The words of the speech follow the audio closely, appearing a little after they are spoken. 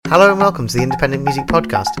Hello and welcome to the Independent Music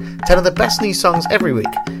Podcast, 10 of the best new songs every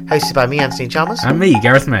week, hosted by me, Anthony Chalmers. And me,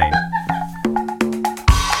 Gareth May.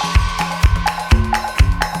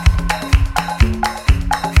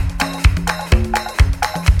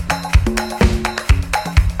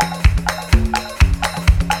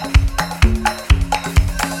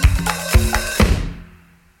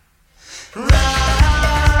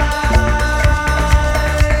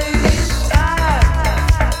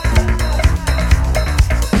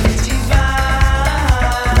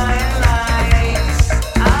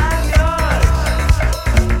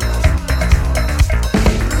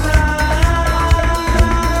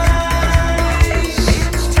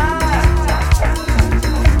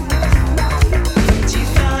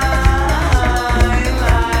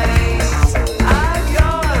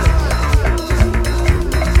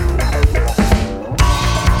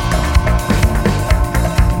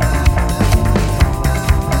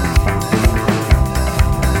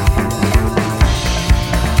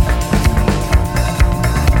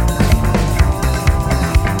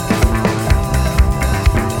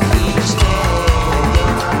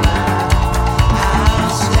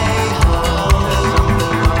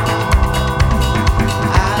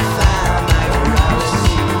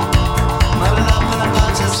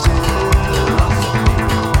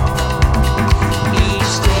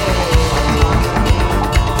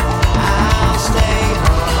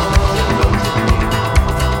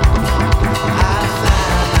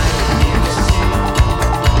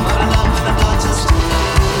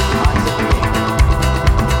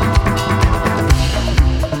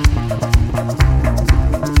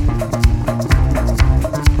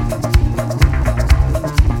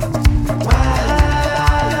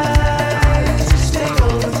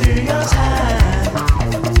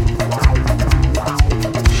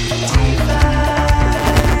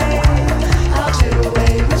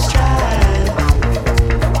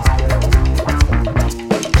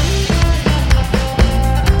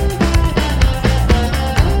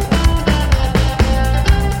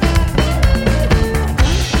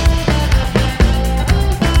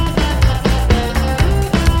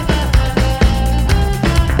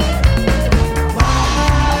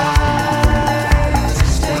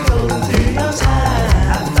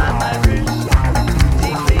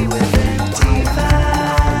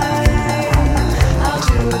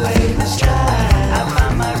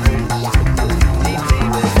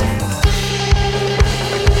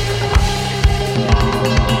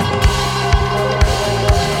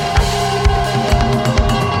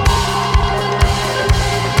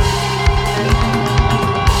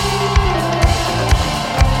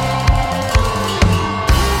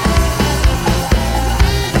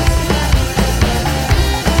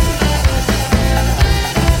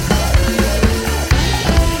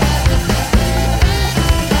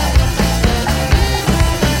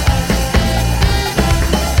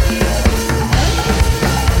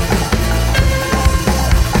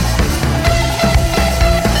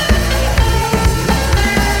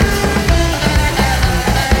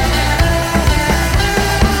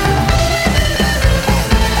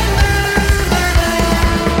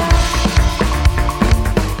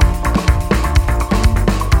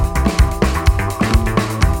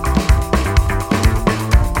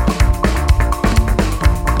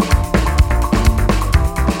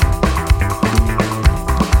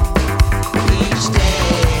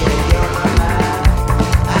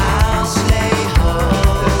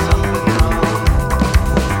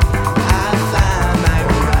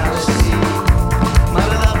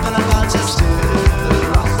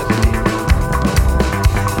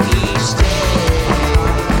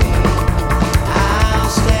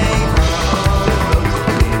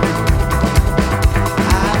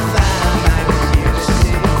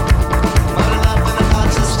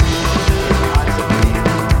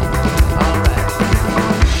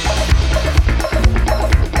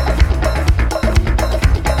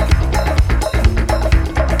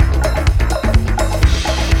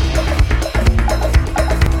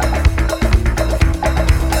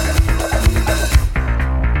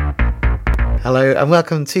 Hello and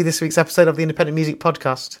welcome to this week's episode of the Independent Music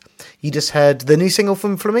Podcast. You just heard the new single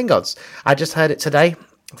from Flamingods. I just heard it today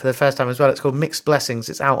for the first time as well. It's called Mixed Blessings.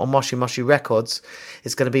 It's out on Moshi Moshi Records.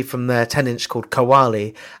 It's going to be from their 10-inch called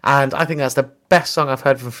Kawali. And I think that's the best song I've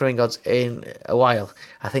heard from Flamingods in a while.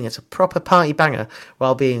 I think it's a proper party banger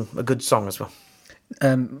while being a good song as well.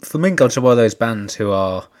 Flamingods are one of those bands who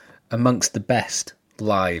are amongst the best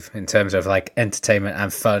live in terms of like entertainment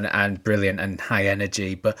and fun and brilliant and high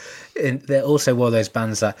energy, but they're also one of those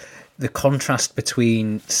bands that the contrast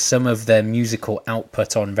between some of their musical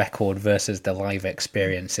output on record versus the live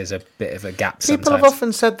experience is a bit of a gap sometimes. People have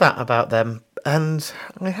often said that about them, and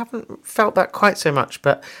I haven't felt that quite so much,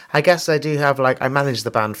 but I guess I do have, I managed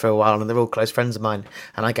the band for a while, and they're all close friends of mine,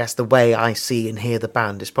 and I guess the way I see and hear the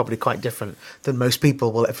band is probably quite different than most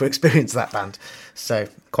people will ever experience that band. So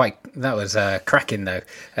that was cracking though,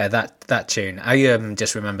 that tune. I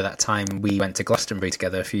just remember that time we went to Glastonbury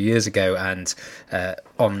together a few years ago, and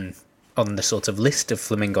on the sort of list of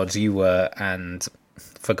Flamingods you were, and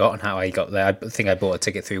forgotten how I got there. I think I bought a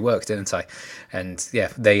ticket through work, didn't I? And yeah,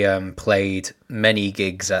 they played many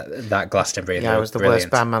gigs at that Glastonbury. Yeah, I was the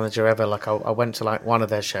worst band manager ever. I went to one of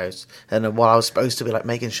their shows, and while I was supposed to be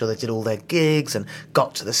making sure they did all their gigs and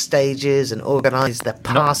got to the stages and organised their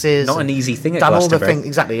passes, not an easy thing at done Glastonbury. All the thing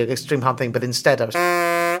exactly, an extreme hard thing. But instead, I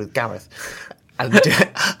was with Gareth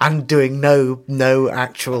and doing no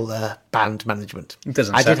actual band management.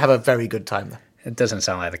 I did have a very good time though. It doesn't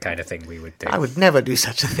sound like the kind of thing we would do. I would never do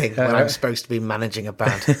such a thing when I'm supposed to be managing a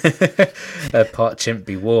band. Part chimp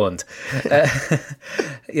be warned.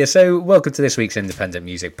 So welcome to this week's Independent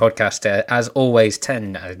Music Podcast. As always,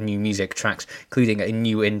 10 new music tracks, including a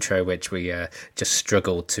new intro, which we just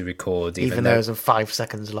struggled to record. Even though it was 5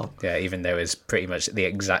 seconds long. Yeah, even though it was pretty much the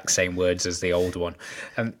exact same words as the old one.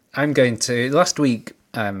 I'm going to... Last week...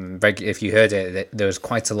 if you heard it, there was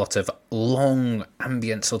quite a lot of long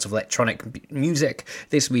ambient sort of electronic music.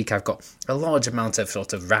 This week I've got a large amount of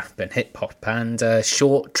sort of rap and hip hop and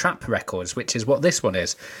short trap records, which is what this one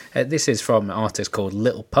is. This is from an artist called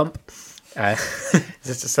Little Pump. Is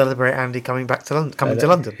this to celebrate Andy coming to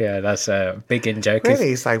London? Yeah, that's a big in joke.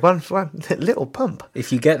 Really, it's like one Little Pump.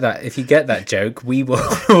 If you get that joke, we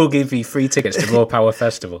will give you free tickets to Raw Power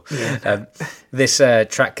Festival. Yeah. This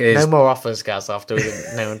track is no more offers, Gaz. After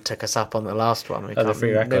no one took us up on the last one, the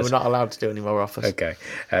free records. We're not allowed to do any more offers. Okay,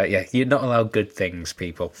 you're not allowed good things,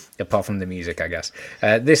 people, apart from the music, I guess.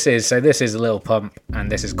 This is Lil Pump, and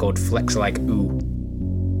this is called Flex Like Ooh.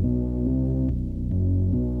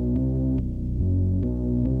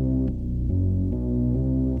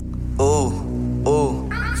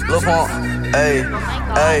 Lil Pump, ayy,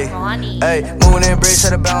 moving in bricks,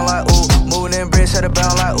 had a bound like ooh, moving in bricks, had a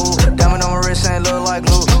bound like ooh, diamond on my wrist ain't look like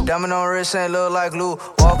glue, diamond on my wrist ain't look like glue,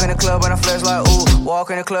 walk in the club and I flex like ooh, walk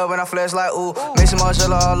in the club and I flex like ooh, mixing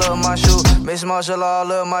marshall all up my shoe, mixing marshall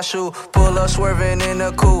all up my shoe, pull up swerving in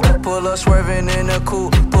the coupe, pull up swerving in the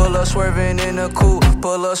coupe, pull up swerving in the coupe,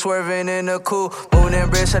 pull up swerving in the coupe, moving in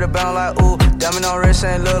bricks, had a bound like ooh, diamond on wrist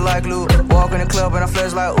ain't look like glue, walk in the club and I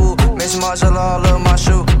flex like ooh, mixing marshall all up my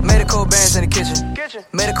shoe. Medical bands in the kitchen.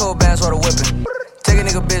 Medical bands while the whipping. Take a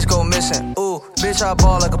nigga bitch go missing. Ooh, bitch I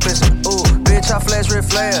ball like a piston. Ooh, bitch I flex Ric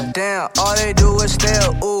Flair. Damn, all they do is stare.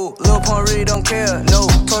 Ooh, Lil Pump really don't care. No,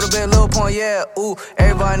 told a bit Lil Pump, yeah. Ooh,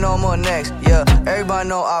 everybody know I'm on next. Yeah, everybody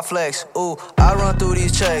know I flex. Ooh, I run through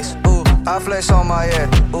these checks. Ooh, I flex on my head.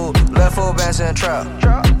 Ooh, left 4 bands in trap.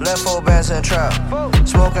 Left 4 bands in trap.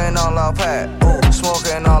 Smoking all out pack. Ooh,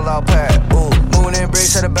 smoking all out pack. Ooh, moving in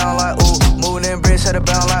bricks had a bound like ooh. Moving in bricks had a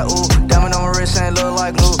bound like ooh. Diamond on my wrist ain't look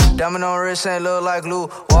like glue. Diamond on my wrist ain't look like glue.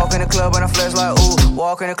 Walk in the club and I flex like ooh.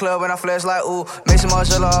 Walk in the club and I flex like ooh. Mixing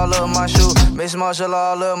marshall all up my shoe. Mixing marshall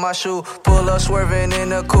all up my shoe. Pull up swerving in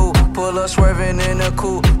the coupe. Pull up swerving in the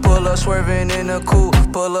coupe. Pull up swerving in the coupe.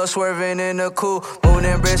 Pull up swerving in the coupe. Moving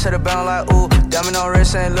in bricks had a bound like ooh. Diamond on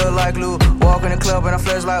wrist ain't look like glue. Walk in the club and I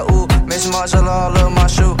flex like ooh. Mixing marshall all up my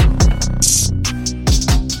shoe.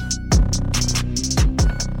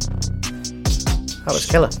 That was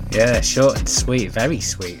killer. Yeah, short and sweet, very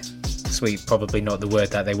sweet. Sweet, probably not the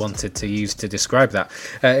word that they wanted to use to describe that.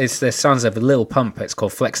 It's the sounds of a Lil Pump. It's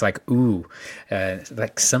called Flex Like Ooh,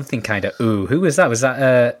 like something kind of ooh. Who was that? Was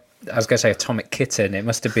that I was going to say Atomic Kitten. It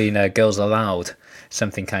must have been Girls Aloud.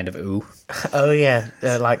 Something kind of ooh. Oh yeah,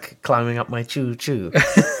 like climbing up my choo choo.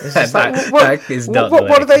 That is not.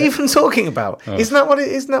 What are they even talking about? Oh. Isn't that what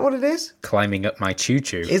it is? Climbing up my choo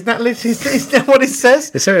choo. Isn't that what it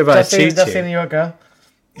says? It's something about a choo choo. Just in your girl.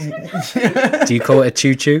 Do you call it a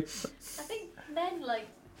choo choo? I think men like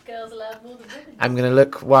Girls Aloud more than women. I'm going to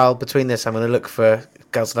look between this. I'm going to look for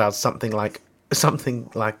Girls Aloud something like. It's something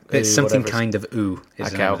kind of ooh.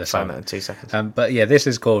 Okay, I'll find that in 2 seconds. But yeah, this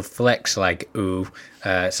is called Flex Like Ooh.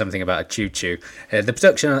 Something about a choo choo. The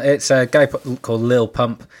production, it's a guy called Lil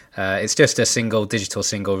Pump. It's just a digital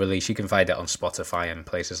single release. You can find it on Spotify and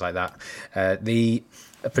places like that. The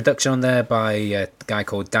production on there by a guy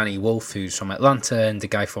called Danny Wolf, who's from Atlanta, and a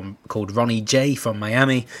guy called Ronnie J from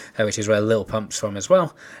Miami, which is where Lil Pump's from as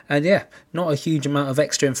well. And yeah, not a huge amount of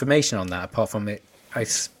extra information on that apart from it. I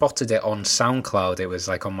spotted it on SoundCloud. It was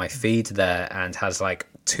like on my feed there and has like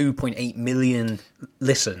 2.8 million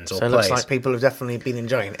listens or plays. So it looks like people have definitely been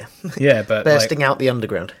enjoying it. Yeah, but bursting out the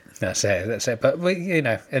underground. That's it. But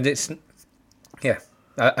and it's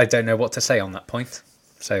I don't know what to say on that point.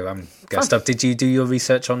 So I'm going to stop. Did you do your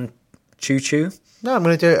research on Choo Choo? No, I'm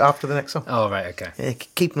going to do it after the next song. Oh, right, okay. Yeah,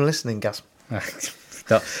 keep them listening, Gus.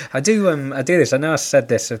 I do this. I know I said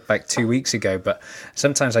this like 2 weeks ago, but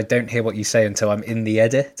sometimes I don't hear what you say until I'm in the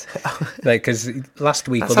edit. Like, because last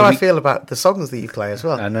week... That's how I feel about the songs that you play as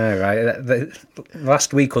well. I know, right?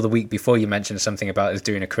 Last week or the week before, you mentioned something about us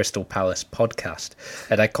doing a Crystal Palace podcast,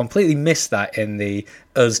 and I completely missed that in the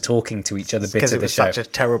us talking to each other bit of the show. Because it was such a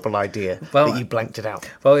terrible idea that you blanked it out.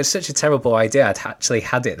 Well, it's such a terrible idea. I'd actually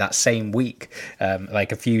had it that same week,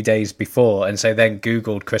 like a few days before, and so then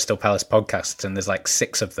Googled Crystal Palace podcasts, and there's like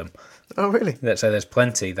 6 of them. Oh, really? So there's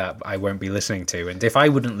plenty that I won't be listening to, and if I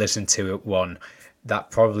wouldn't listen to one,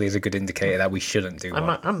 that probably is a good indicator that we shouldn't do one.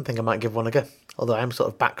 I think I might give one a go, although I'm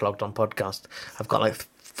sort of backlogged on podcast. I've got like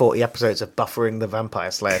 40 episodes of Buffering the Vampire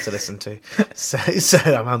Slayer to listen to, so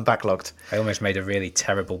I'm backlogged. I almost made a really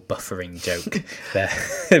terrible buffering joke there,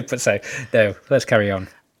 but no, let's carry on.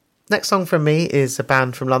 Next song from me is a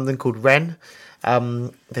band from London called Ren.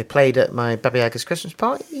 They played at my Baby Yaga's Christmas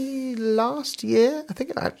party last year. I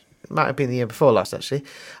think it might have been the year before last, actually.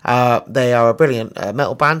 They are a brilliant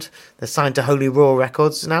metal band. They're signed to Holy Roar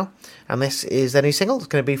Records now, and this is their new single. It's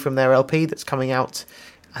going to be from their LP that's coming out,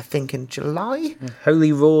 I think, in July.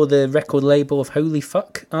 Holy Roar, the record label of Holy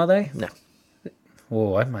Fuck, are they? No.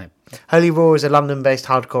 Oh, I might. Holy Roar is a London-based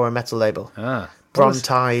hardcore and metal label.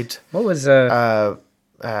 Brontide. What was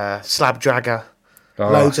Slabdragger.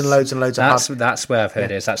 Loads and loads and loads of hard. That's where I've heard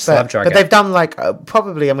it. That's Slabdragger. But they've done like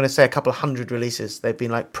probably, I'm going to say, a couple of 100 releases. They've been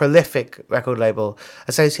like prolific record label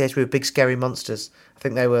associated with Big Scary Monsters. I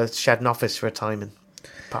think they were Shadden Office for a time and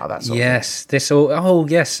part of that sort yes, of thing.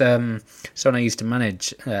 Yes. Someone I used to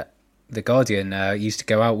manage at The Guardian used to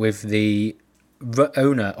go out with the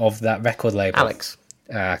owner of that record label. Alex.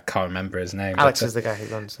 I can't remember his name. Alex is the guy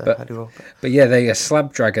who runs Holy Roar. But yeah,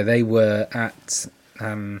 Slabdragger, they were at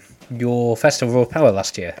your Festival Raw Power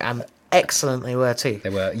last year. And excellent they were too. They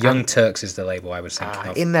were. Young Turks is the label I was thinking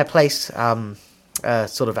of. In their place,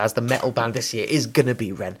 sort of as the metal band this year, is going to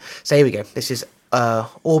be Ren. So here we go. This is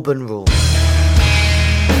Auburn Rule.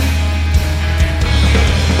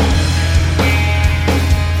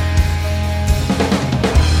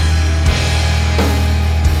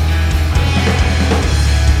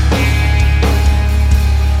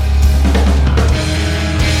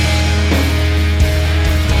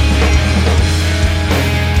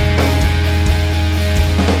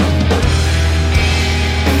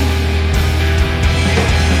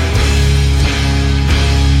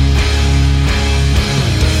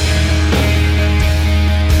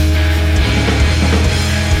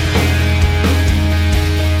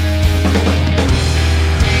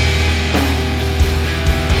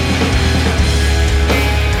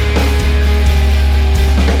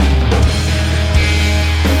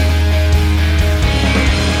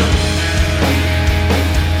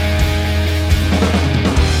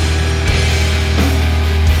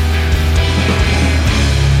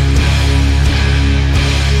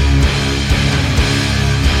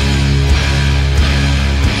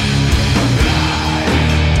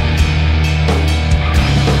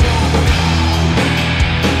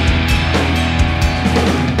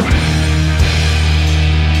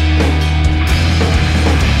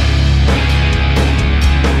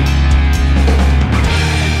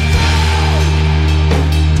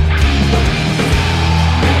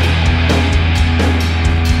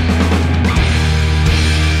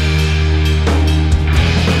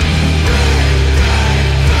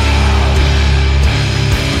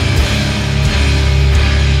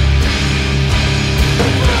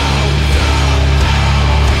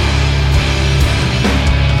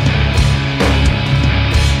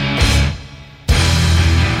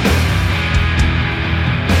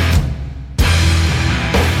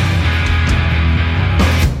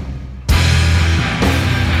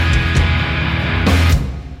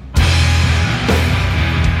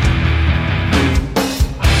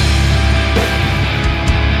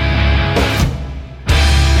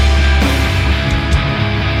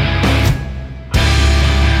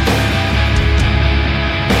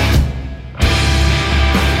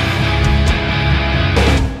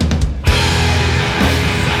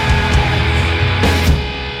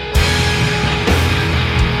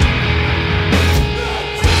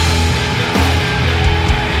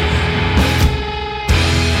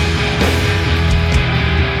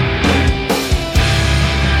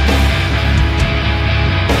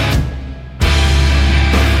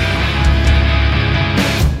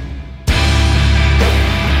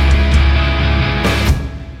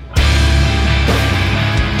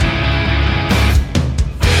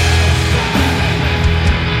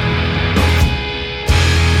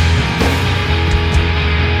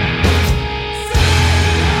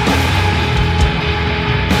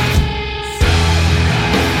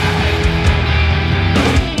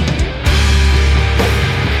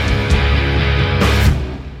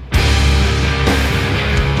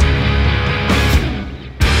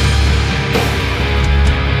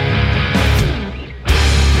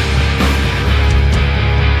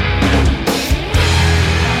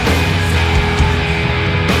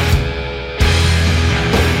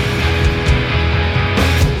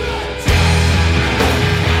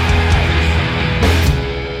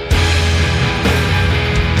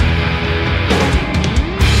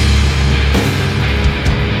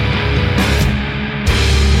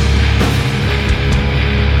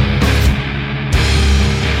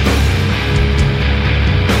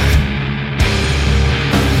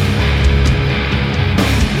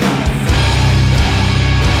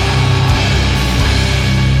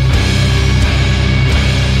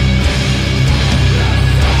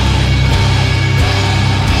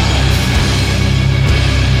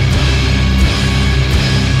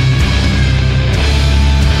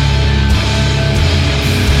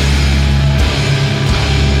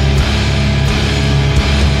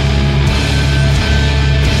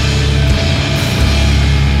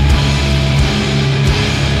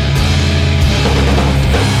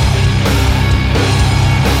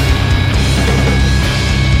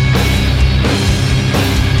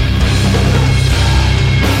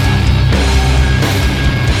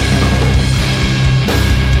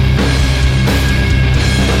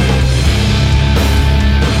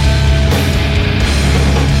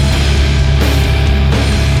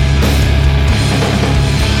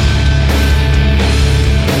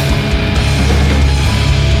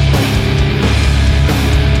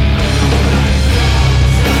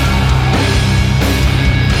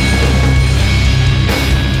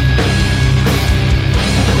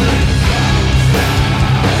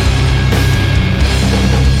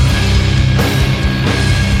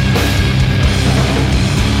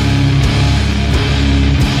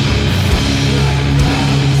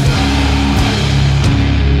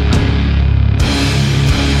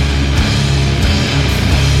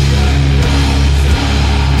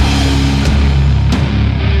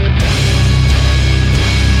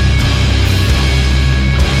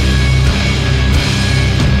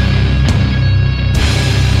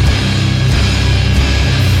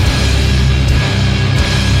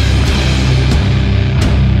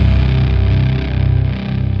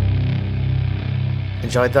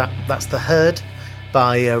 enjoyed that. That's The Herd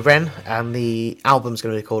by Ren, and the album's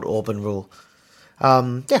going to be called Auburn Rule.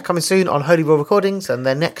 Coming soon on Holy Roar Recordings, and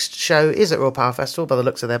their next show is at Royal Power Festival by the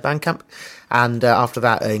looks of their Bandcamp, and after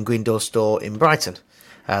that in Green Door Store in Brighton.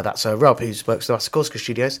 That's Rob, who works at the Corsica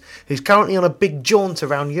Studios, who's currently on a big jaunt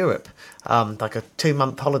around Europe, like a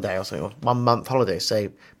 2-month holiday or something, or 1 month holiday.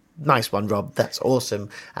 So nice one, Rob. That's awesome.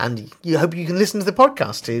 And you hope you can listen to the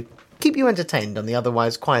podcast to keep you entertained on the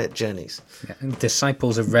otherwise quiet journeys. Yeah,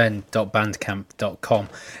 disciplesofren.bandcamp.com.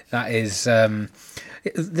 That is...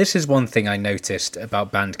 this is one thing I noticed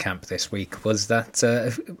about Bandcamp this week, was that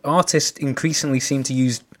artists increasingly seem to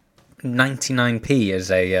use 99p as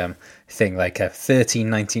a thing, like a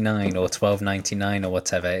 13.99 or 12.99 or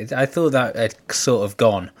whatever. I thought that had sort of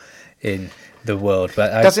gone in the world,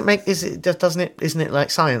 but isn't it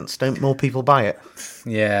like science? Don't more people buy it?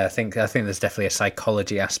 Yeah, I think there's definitely a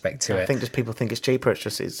psychology aspect to it. I think just people think it's cheaper.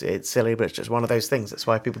 It's silly, but it's just one of those things. That's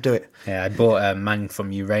why people do it. Yeah, I bought a Man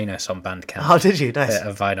from Uranus on Bandcamp. Oh, did you? Nice.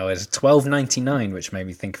 A vinyl is $12.99, which made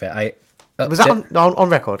me think of it. Was that on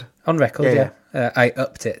record? On record, yeah. I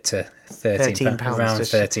upped it to £13, around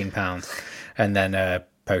just... £13, and then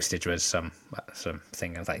postage was some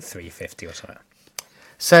thing of like $3.50 or something.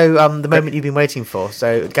 So the moment you've been waiting for.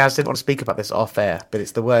 So Gaz didn't want to speak about this off air, but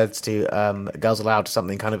it's the words to Girls Aloud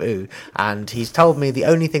something kind of ooh, and he's told me the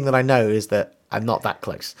only thing that I know is that I'm not that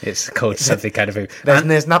close. It's called something kind of ooh.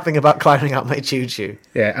 There's nothing about climbing up my choo-choo.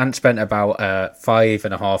 Yeah, Ant spent about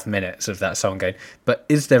 5.5 minutes of that song going, but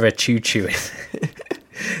is there a choo-choo in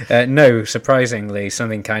it? No, surprisingly,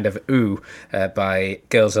 something kind of ooh by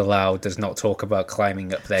Girls Aloud does not talk about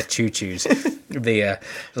climbing up their choo-choos. The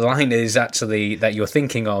line is actually that you're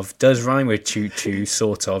thinking of does rhyme with choo-choo,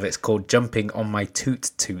 sort of. It's called jumping on my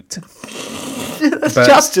toot-toot. That's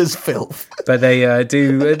just as filth. But they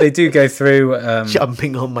do go through...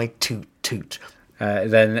 jumping on my toot-toot.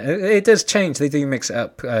 Then it does change. They do mix it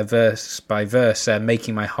up verse by verse,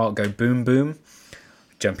 making my heart go boom boom.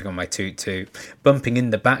 Jumping on my toot-toot. Bumping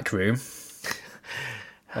in the back room.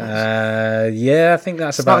 I think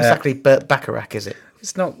that's it's about it. It's not exactly Burt Bacharach, is it?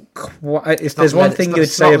 It's not quite... If there's one thing you would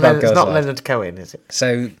say about Girls Aloud... It's not Leonard Cohen, is it?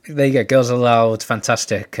 So, there you go. Girls Aloud,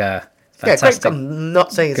 fantastic. Great. I'm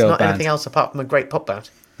not saying it's not band. anything else apart from a great pop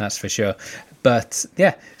band. That's for sure. But,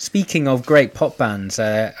 yeah, speaking of great pop bands,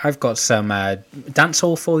 I've got some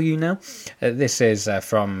dancehall for you now. This is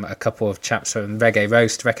from a couple of chaps from Reggae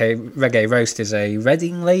Roast. Reggae Roast is a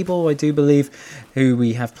Reading label, I do believe, who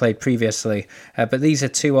we have played previously. But these are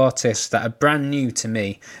two artists that are brand new to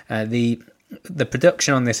me. The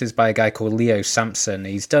production on this is by a guy called Leo Sampson.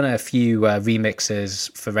 He's done a few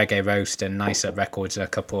remixes for Reggae Roast and Nice Up Records and a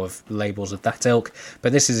couple of labels of that ilk,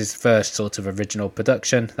 but this is his first sort of original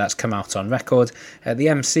production that's come out on record. The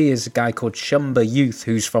MC is a guy called Shumba Youth,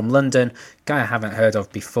 who's from London, guy I haven't heard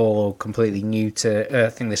of before, completely new to... I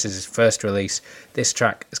think this is his first release. This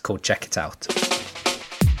track is called Check It Out.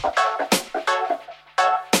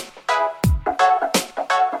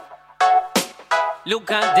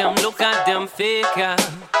 Look at them faker.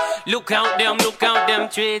 Look out them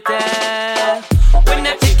traitor. When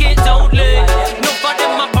I check it out, no for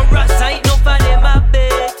them a parasite, no for them a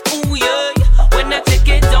bet. Ooh yeah. When I check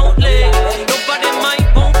it out, no for them a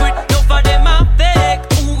hypocrite, no for them a fake.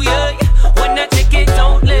 Ooh yeah. When I check it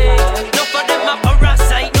out, no for them a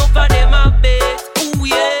parasite, no for them a bet. Ooh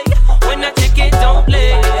yeah. When I check it out, no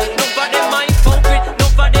for them a hypocrite, no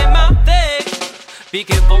for them a fake. Be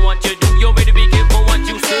careful what you do, you better be careful what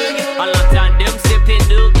you say. A lot of them stepping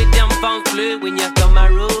up, get them found play. When you come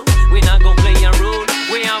around, we not gon' play a role.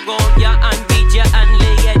 We are gon' ya and beat ya and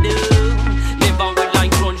lay ya down. Live on with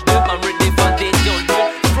like crunch them, I'm ready for this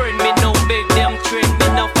children. Friend me no beg them, train me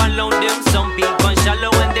no follow them. Some people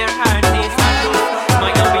shallow and their heart is hollow.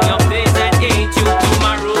 My up in your face and ain't you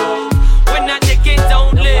tomorrow. When I check it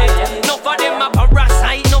out late, no for them a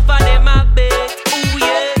parasite, no for them a bet. Ooh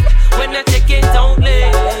yeah, when I check it out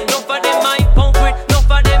late, no for them a hypocrite, no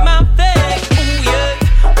for them a fake. Ooh yeah,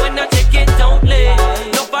 when I check it out late,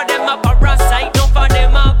 no for them a parasite, no for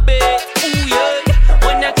them a bet. Ooh yeah,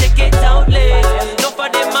 when I check it out late, no for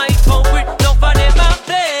them a hypocrite, no for them a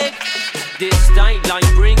fake. This style I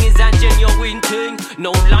bring is a genuine thing.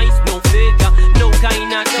 No lies, no faker, no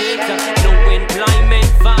kind of taker. No employment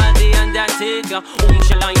for the undertaker. Whom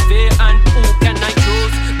shall I fear and who can I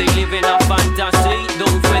trust? They live in a fantasy,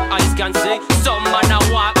 those with eyes can see. Some man a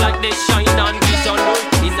walk like they shine and glisten.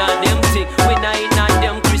 Is a them thing, when I in a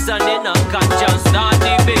them christening. I can't just start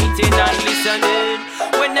debating and listening.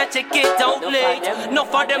 When I check it out late, no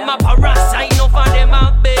for them a parasite, no for them a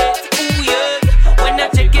bet. Ooh yeah, when I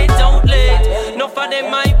check it out late, no for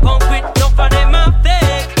them a hypocrite, no for them a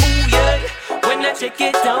fake. Ooh yeah, when I check it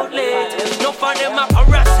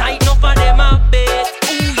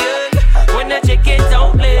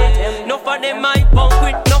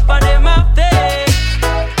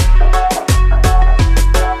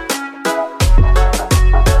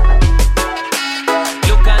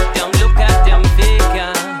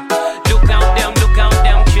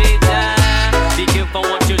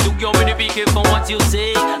you better be careful what you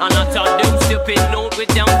say. And not all them stupid note with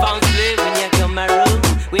them fans play. When you come around,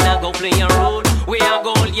 we not go play a role. We are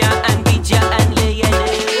go hold ya and beat ya and lay ya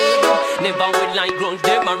down. Never will like grunge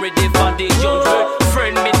them, I'm ready for the jump.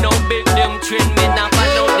 Friend me no big them, train me not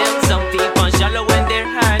follow them. Some people shallow when their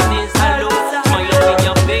heart is hollow. Smile up in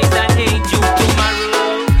your face and hate you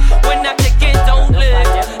tomorrow. When I take it out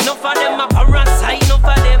late, no for them a parasite, no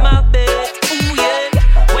for them a bet. Ooh yeah.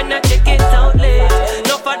 When I take it out late,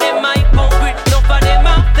 no for them a hypocrite, no for them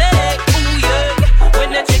a fake. Ooh yeah.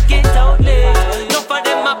 When I take it out late, no for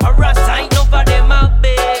them a parasite, no for them a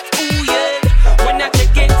bet. Ooh yeah. When I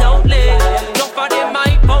take it out late, no for them a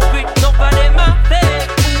hypocrite, no for them a fake.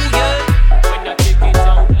 Ooh yeah. When I take it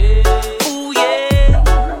out late, ooh yeah.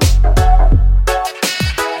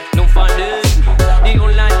 No for them, they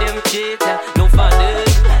don't like them cheater. No for them,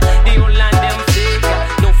 they don't like them faker.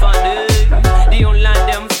 No for them, they don't like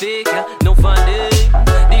them faker. No for them,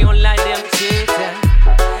 they don't like them cheater.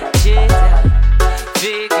 Cheater,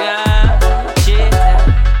 faker, cheater,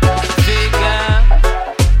 faker.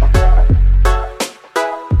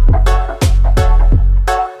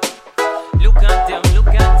 Look at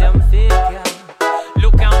them faker.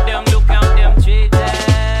 Look out them traitor.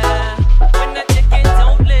 When I take it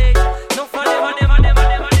out late, no for them.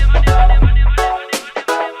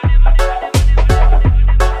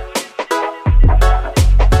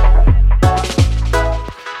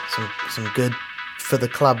 Some good for the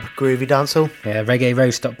club groovy dancehall. Yeah,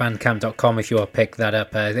 reggaeroast.bandcamp.com if you want to pick that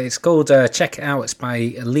up. It's called, check it out, it's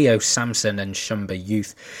by Leo Samson and Shumba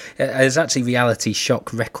Youth. It's actually Reality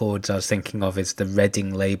Shock Records I was thinking of, is the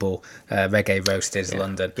Reading label. Reggae Roast is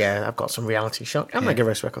London. Yeah, I've got some Reality Shock and Reggae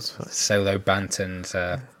Roast records. Solo Banton's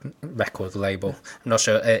record label. I'm not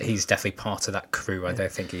sure, he's definitely part of that crew. I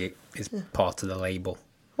don't think he is part of the label.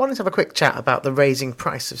 I wanted to have a quick chat about the raising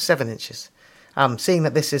price of 7 inches. Seeing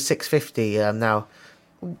that this is $6.50 now,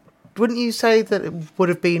 wouldn't you say that it would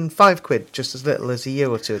have been £5 just as little as a year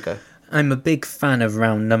or two ago? I'm a big fan of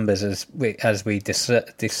round numbers, as we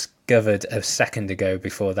discovered a second ago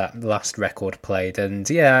before that last record played. And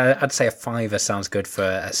yeah, I'd say a £5 sounds good for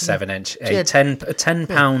a 7-inch. A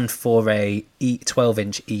 £10 for a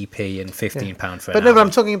 12-inch EP and £15 for. But no, but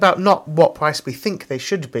I'm talking about not what price we think they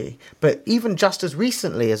should be, but even just as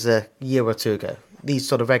recently as a year or two ago, these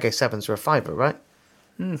sort of reggae 7s are a £5, right?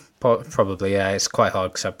 Probably, yeah. It's quite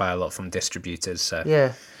hard because I buy a lot from distributors. So.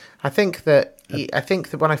 Yeah, I think that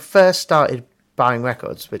when I first started buying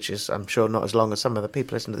records, which is I'm sure not as long as some of the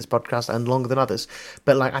people listening to this podcast and longer than others,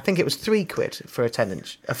 but like I think it was £3 for a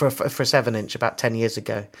 10-inch for a 7-inch about 10 years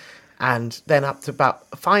ago, and then up to about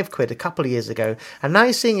 £5 a couple of years ago, and now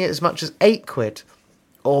you're seeing it as much as £8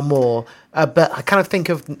 or more. But I kind of think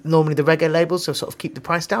of normally the reggae labels, so sort of keep the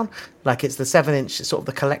price down. Like it's the 7-inch, sort of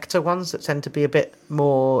the collector ones that tend to be a bit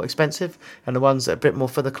more expensive, and the ones that are a bit more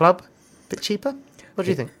for the club, a bit cheaper. What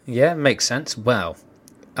do you think? Yeah, makes sense. Well,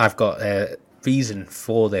 I've got a reason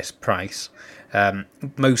for this price.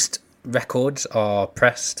 Most records are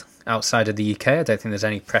pressed outside of the UK. I don't think there's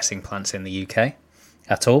any pressing plants in the UK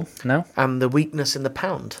at all now. And the weakness in the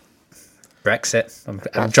pound. Brexit.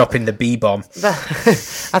 I'm dropping the B-bomb.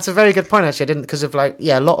 That's a very good point, actually. I didn't, because of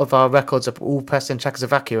a lot of our records are all pressed in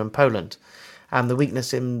Czechoslovakia and Poland, and the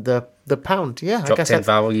weakness in the pound. Yeah, dropped in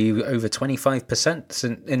value over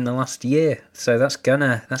 25% in the last year. So that's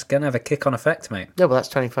gonna have a kick-on effect, mate. Yeah, well, that's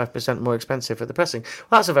 25% more expensive for the pressing.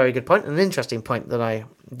 Well, that's a very good point, an interesting point that I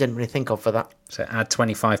didn't really think of for that. So add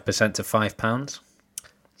 25% to £5.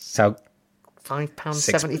 So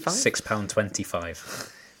 £5.75, £6.25.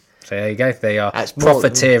 So there you go. They are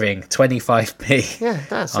profiteering 25p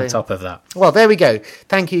on top of that. Well, there we go.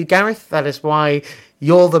 Thank you, Gareth. That is why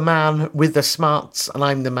you're the man with the smarts and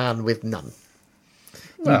I'm the man with none.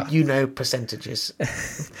 Well, you know percentages.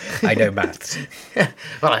 I know maths.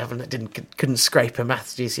 Well, I couldn't scrape a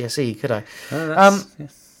maths GCSE, could I?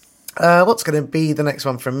 What's going to be the next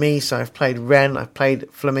one from me? So I've played Ren, I've played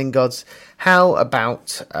Flamingods. How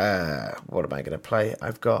about what am I going to play?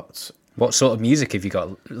 I've got. What sort of music have you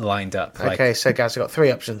got lined up? Okay, so guys, I've got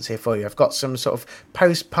 3 options here for you. I've got some sort of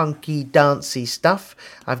post-punky, dancey stuff.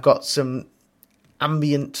 I've got some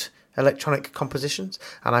ambient electronic compositions,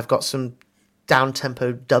 and I've got some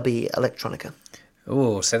down-tempo dubby electronica.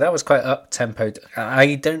 Oh, so that was quite up-tempo.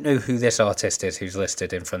 I don't know who this artist is who's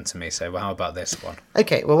listed in front of me, so how about this one?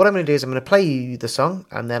 Okay, well, what I'm going to do is I'm going to play you the song,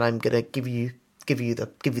 and then I'm going to give you the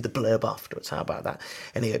blurb afterwards. How about that?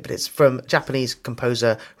 Anyway, but it's from Japanese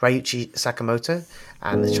composer Ryuichi Sakamoto,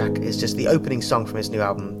 and the track is just the opening song from his new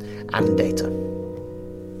album, Anandata.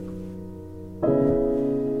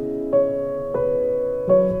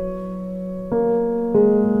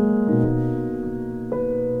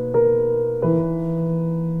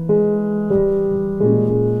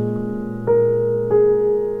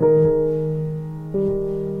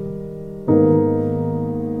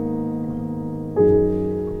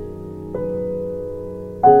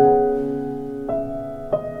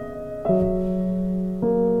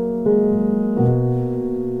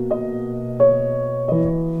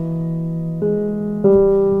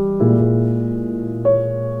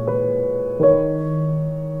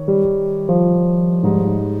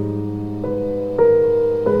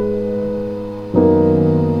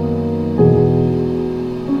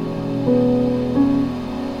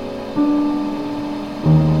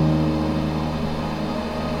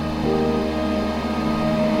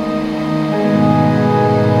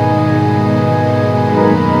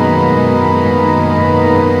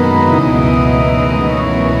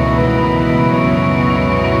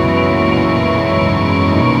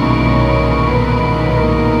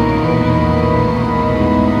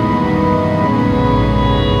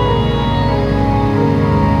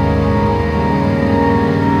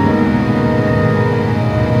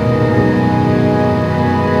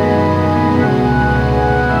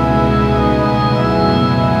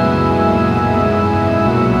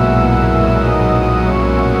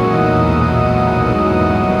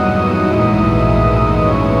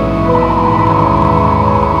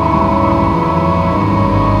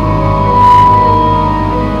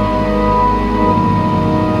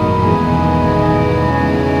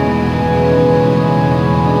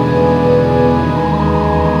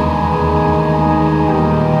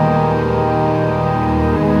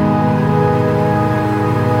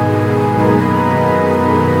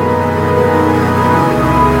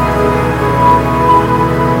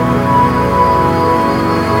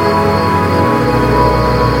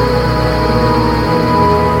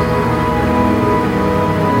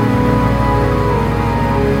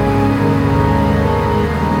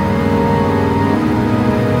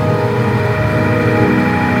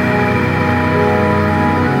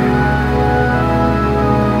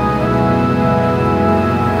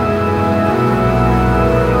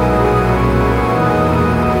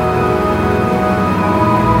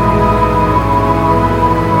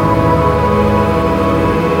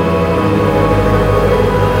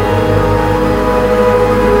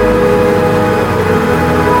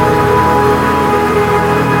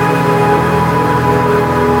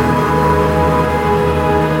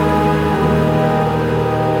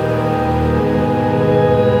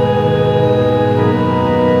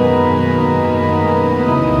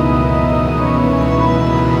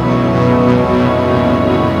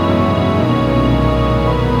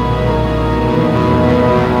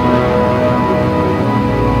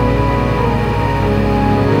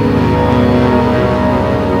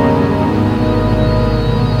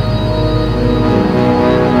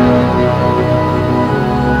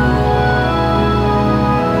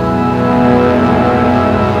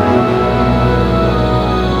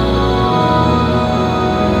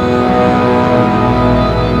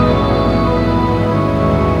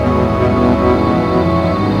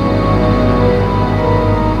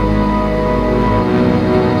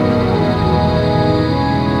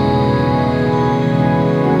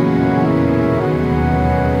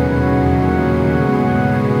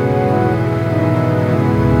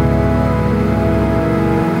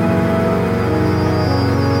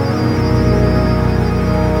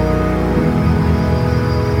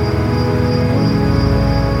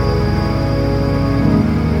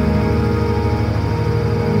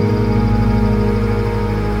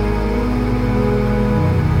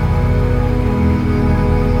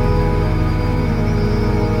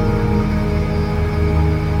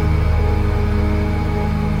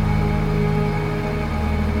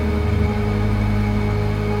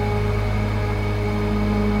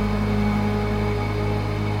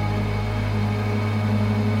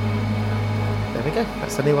 we go.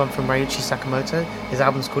 That's the new one from Ryuichi Sakamoto. His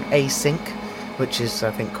album's called Async, which is,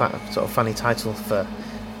 I think, quite a sort of funny title for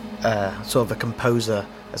sort of a composer,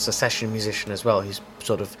 as a session musician as well, whose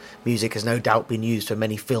sort of music has no doubt been used for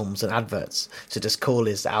many films and adverts, to just call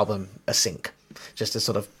his album Async, just to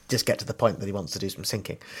sort of just get to the point that he wants to do some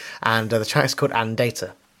syncing. And the track is called And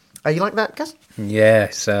Data. You like that, Gus?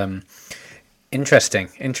 Yes,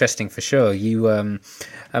 interesting for sure.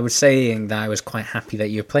 I was saying that I was quite happy that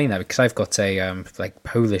you were playing that, because I've got a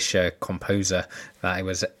Polish composer that I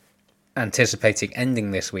was anticipating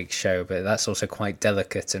ending this week's show, but that's also quite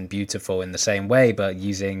delicate and beautiful in the same way, but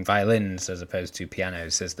using violins as opposed to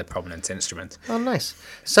pianos as the prominent instrument. Oh, nice.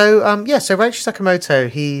 So so Ryuichi Sakamoto,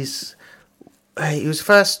 he was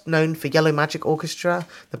first known for Yellow Magic Orchestra,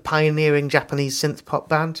 the pioneering Japanese synth pop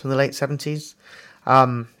band from the late 70s.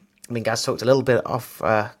 Gaz talked a little bit off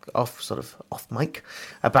mic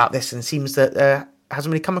about this, and it seems that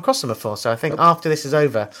hasn't really come across them before. So I think after this is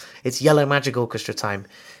over, it's Yellow Magic Orchestra time,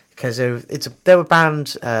 because they're a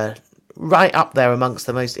band right up there amongst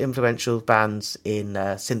the most influential bands in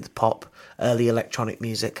synth pop, early electronic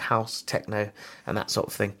music, house, techno, and that sort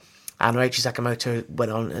of thing. And Ryuichi Sakamoto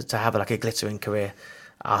went on to have a glittering career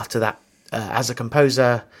after that as a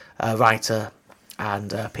composer, writer,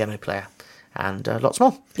 and piano player, and lots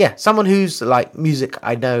more. Yeah, someone who's like music.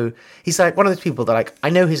 I know he's like one of those people that I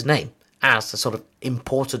know his name as a sort of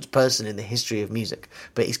important person in the history of music,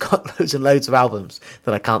 but he's got loads and loads of albums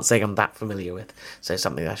that I can't say I'm that familiar with. So it's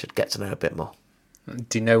something I should get to know a bit more.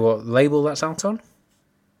 Do you know what label that's out on?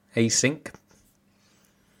 Async.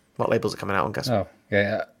 What labels are coming out on, Gus? Oh,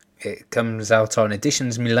 yeah. It comes out on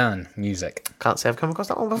Editions Milan Music. Can't say I've come across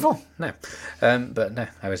that one before. No. But no,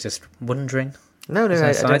 I was just wondering. No,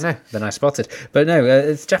 I don't know. Then I spotted. But no,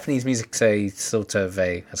 it's Japanese music's a sort of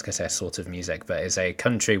a, I was going to say a sort of music, but it's a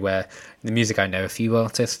country where the music, I know a few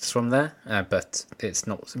artists from there, but it's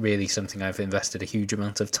not really something I've invested a huge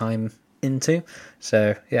amount of time into.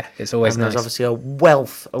 So yeah, it's always nice. There's obviously a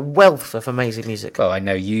wealth of amazing music. Well, I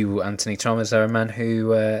know you, Anthony Thomas, are a man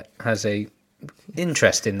who has a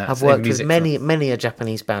interest in that. I've worked with many a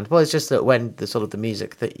Japanese band. Well, it's just that when the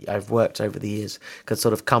music that I've worked over the years could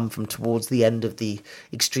sort of come from towards the end of the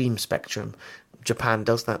extreme spectrum, Japan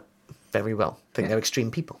does that very well. I think they're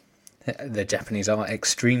extreme people. The Japanese are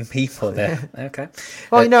extreme people there. Okay.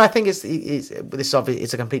 Well, I think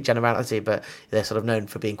it's a complete generality, but they're sort of known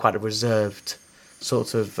for being quite a reserved,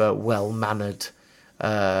 sort of well-mannered,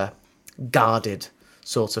 guarded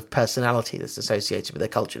sort of personality that's associated with their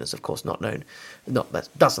culture. That's of course that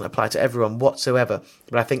doesn't apply to everyone whatsoever,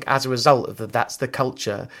 but I think as a result of that's the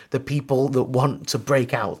culture. The people that want to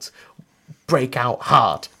break out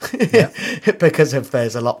hard, because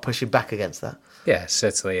there's a lot pushing back against that. Yeah,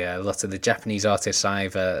 certainly a lot of the Japanese artists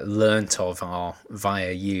I've learnt of are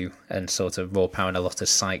via you and sort of raw power, and a lot of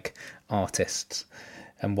psych artists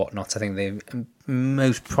and whatnot. I think the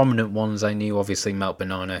most prominent ones I knew, obviously Melt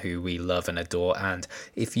Banana, who we love and adore, and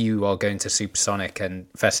if you are going to Supersonic and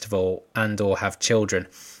Festival and or have children,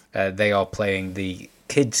 they are playing the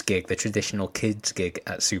kids gig, the traditional kids gig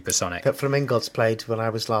at Supersonic. That Flamingods played when I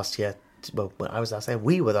was last year. Well, when I was last there,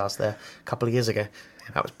 we were last there a couple of years ago.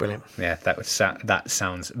 That was brilliant. Yeah, that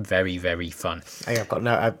sounds very, very fun. I hope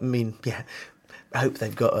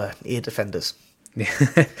they've got ear defenders.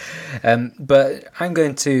 But I'm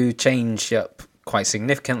going to change up quite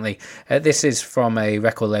significantly. This is from a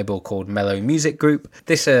record label called Mellow Music Group.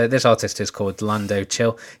 This artist is called Lando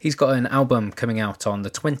Chill. He's got an album coming out on the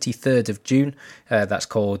 23rd of June. That's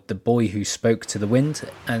called The Boy Who Spoke to the Wind,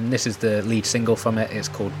 and this is the lead single from it. It's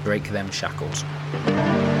called Break Them Shackles.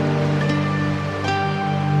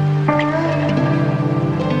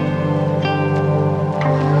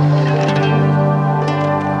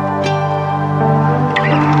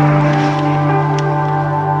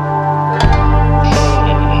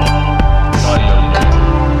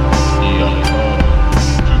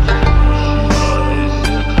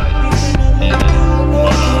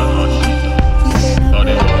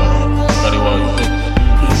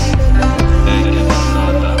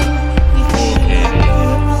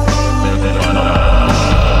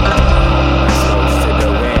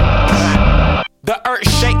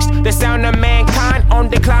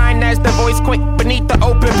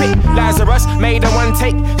 Made a one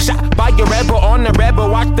take shot by a rebel on the rebel.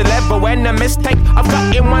 Watch the level and the mistake of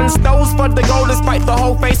cutting one's nose for the goal despite the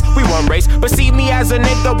whole face. We won race, but see me as a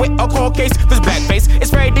nigga with a cold case. This black face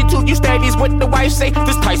is ready to use steadies with the wife say.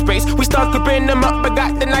 This tight space, we stuck up in them up, but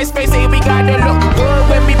got the nice face. Hey, we gotta look good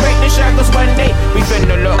when we break the shackles one day. We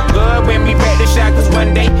finna look good when we break the shackles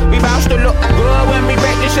one day. We vouch to look good when we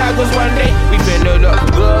break the shackles one day. We finna look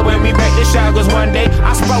good when we break the shackles one day.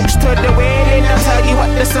 I spoke to the wind in the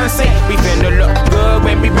the sun set. We finna look good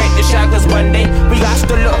when we break the shackles one day. We got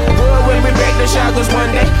to look good when we break the shackles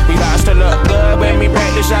one day. We got to look good when we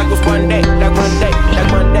break the shackles one day. Like one day,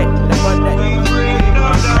 like one day, like one day. We break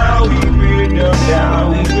them down, we break them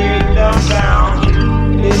down, we break them down.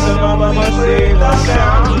 Listen, mama, say them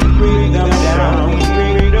down, we break them down, we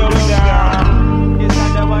break them down. It's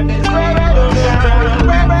not the one that's break them down,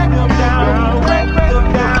 break them down, break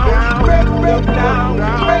them down, break them down,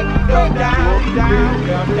 break them down.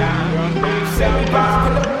 Say we bout to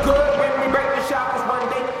look good when we break the shackles one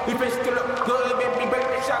day. We bitch to look good when we break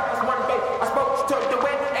the shackles one day. I spoke to the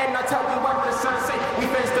wind and I tell you what the sun say. We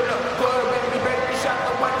finna look good when we break the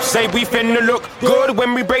shackles one day. Say we finna look good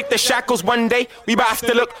when we break the shackles one day. We bout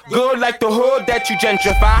to look good like the hood that you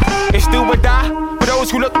gentrify. It's do or die for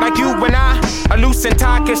those who look like you and I. A loose and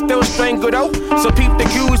tie can still strangle though. So peep the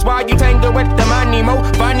cues while you tangle with the money mo.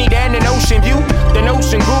 Funny than an ocean view. The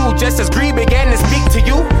notion grew just as greed began to speak to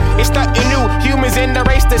you. It's nothing new. Humans in the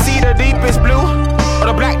race to see the deepest blue. Or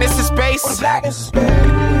the blackness of space.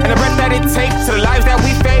 And the breath that it takes to the lives that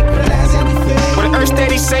we fake. For the earth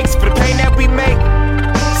steady shakes for the pain that we make.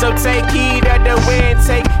 So take heed of the wind,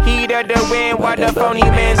 take heed of the wind while the phony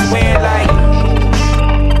men's win like.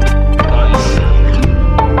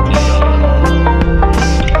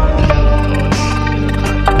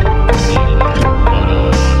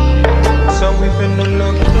 So we finna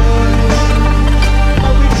look good.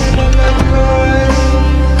 Oh, we finna look good.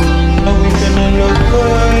 Oh, we finna look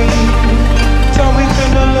good. So we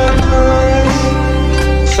finna look good.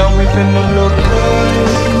 So we finna look good.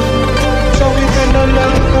 So we finna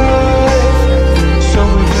look good. So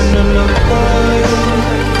we finna look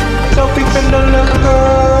good. So we finna look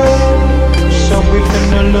good. So we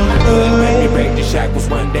finna look good. When we break the shackles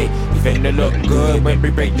one day, we finna look good. When we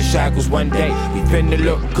break the shackles one day, we finna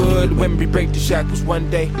look good. When we break the shackles one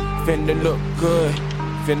day, finna look good.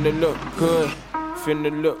 Finna look good. Finna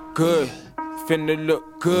look good. Finna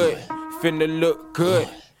look good. Finna look good.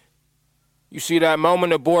 You see that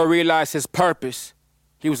moment the boy realized his purpose.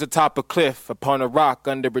 He was atop a cliff, upon a rock,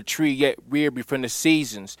 under a tree, yet weary from the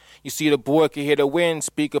seasons. You see the boy could hear the wind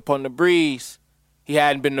speak upon the breeze. He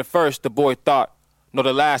hadn't been the first, the boy thought, nor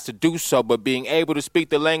the last to do so, but being able to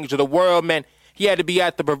speak the language of the world meant he had to be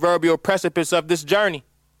at the proverbial precipice of this journey.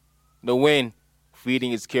 The wind,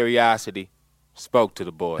 feeding his curiosity, spoke to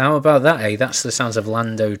the boy. How about that, eh? That's the sounds of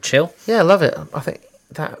Lando Chill. Yeah, I love it. I think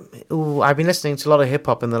that. Ooh, I've been listening to a lot of hip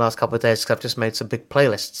hop in the last couple of days because I've just made some big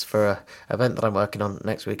playlists for an event that I'm working on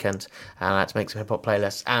next weekend, and I had to make some hip hop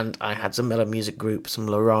playlists. And I had some Miller Music Group, some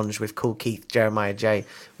L'Orange with Cool Keith, Jeremiah J,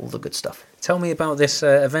 all the good stuff. Tell me about this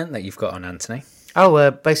event that you've got on, Anthony.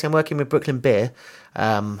 Oh, basically, I'm working with Brooklyn Beer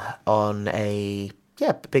on a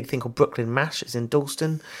big thing called Brooklyn Mash. It's in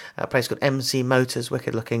Dalston, a place called MC Motors,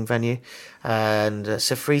 wicked looking venue. And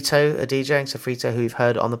Sofrito are DJing. Sofrito, who you've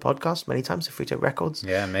heard on the podcast many times, Sofrito Records.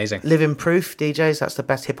 Yeah, amazing. Living Proof DJs, that's the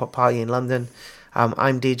best hip hop party in London.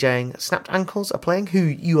 I'm DJing. Snapped Ankles are playing, who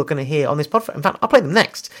you are going to hear on this podcast. In fact, I'll play them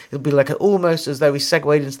next. It'll be like almost as though we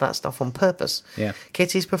segued into that stuff on purpose. Yeah.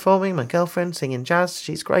 Kitty's performing, my girlfriend, singing jazz.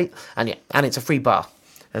 She's great. And it's a free bar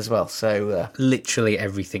as well. So literally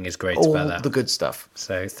everything is great all about that. the good stuff.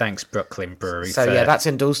 So thanks, Brooklyn Brewery. So yeah, that's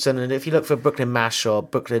in Dalston. And if you look for Brooklyn Mash or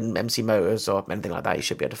Brooklyn MC Motors or anything like that, you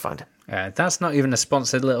should be able to find it. That's not even a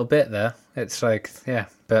sponsored little bit there. It's like, yeah.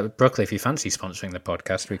 But Brooklyn, if you fancy sponsoring the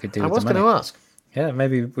podcast, we could do I with was the money. going to ask. Yeah,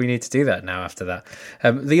 maybe we need to do that now after that.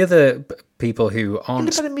 The other people who aren't...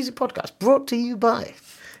 Independent Music Podcast, brought to you by...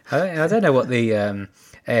 I don't know what the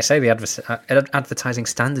ASA, the Advertising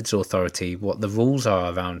Standards Authority, what the rules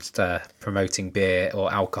are around promoting beer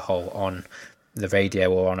or alcohol on the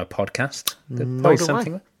radio or on a podcast.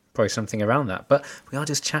 Probably something around that. But we are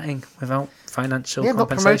just chatting without financial compensation. Not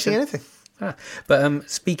promoting anything. But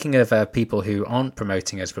speaking of people who aren't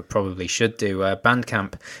promoting us but probably should do,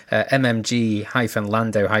 Bandcamp,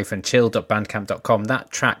 mmg-lando-chill.bandcamp.com, that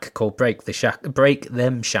track called Break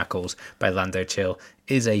Them Shackles by Lando Chill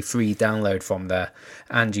is a free download from there,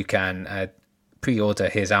 and you can pre-order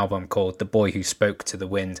his album called The Boy Who Spoke to the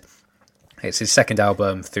Wind. It's his second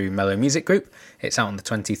album through Mellow Music Group. It's out on the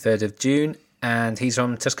 23rd of June, and he's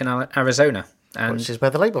from Tucson, Arizona. And which is where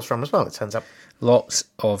the label's from as well, it turns out. Lots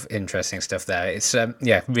of interesting stuff there. It's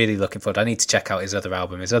really looking forward. I need to check out his other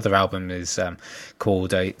album. His other album is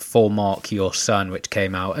called For Mark Your Son, which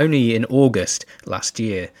came out only in August last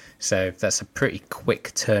year. So that's a pretty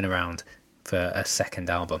quick turnaround for a second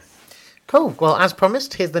album. Cool. Well, as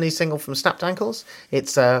promised, here's the new single from Snapped Ankles.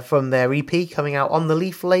 It's from their EP coming out on the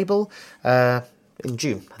Leaf label. in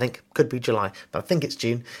June, I think. Could be July, but I think it's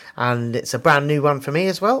June. And it's a brand new one for me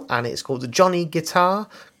as well. And it's called Johnny Guitar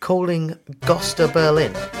Calling Gosta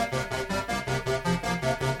Berlin.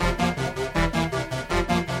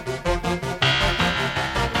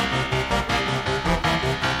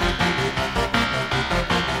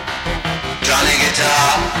 Johnny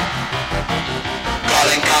Guitar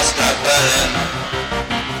calling Costa Berlin.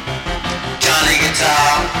 Johnny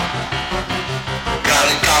Guitar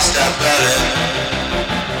calling Costa Berlin.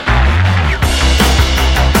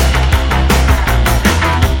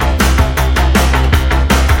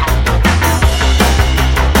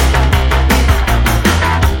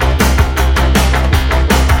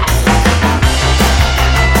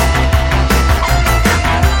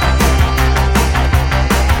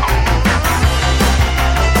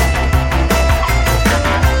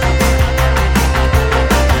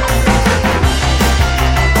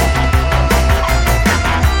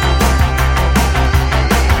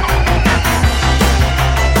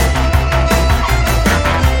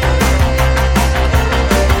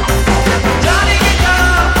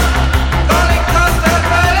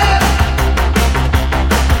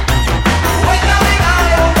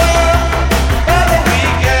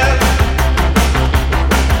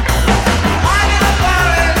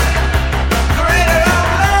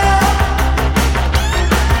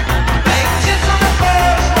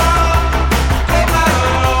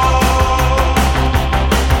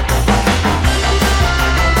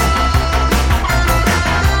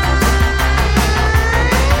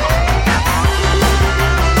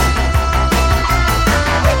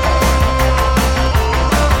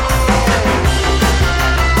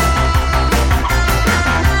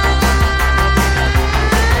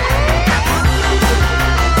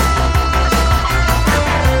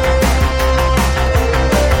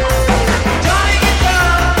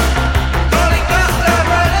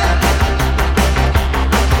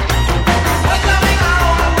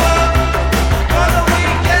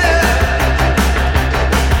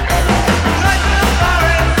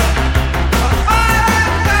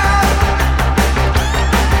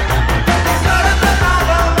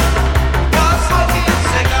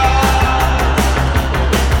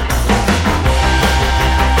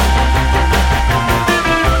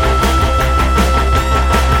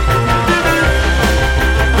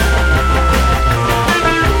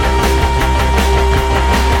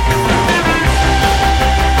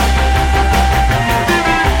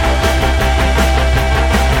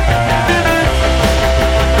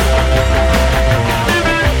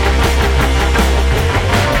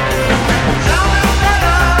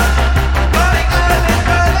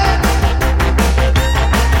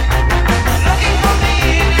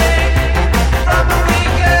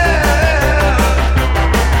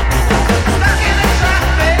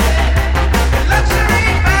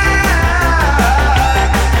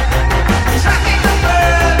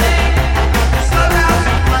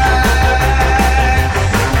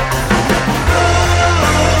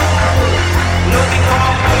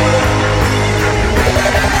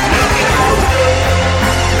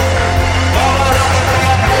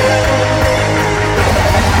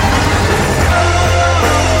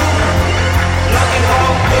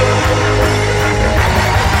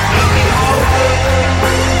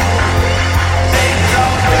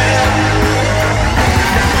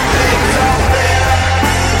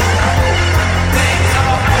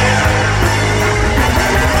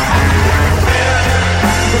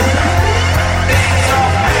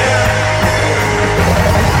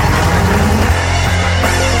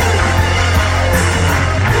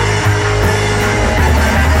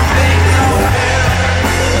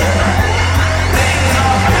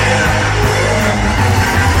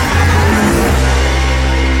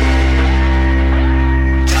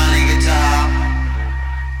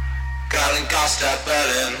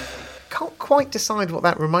 quite decide what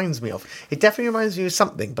that reminds me of. It definitely reminds me of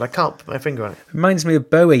something, but I can't put my finger on it. Reminds me of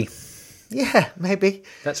Bowie. Yeah, maybe.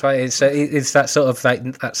 That's why it's that sort of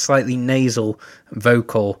like that slightly nasal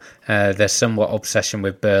vocal. There's somewhat obsession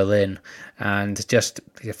with Berlin, and just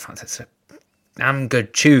that's a damn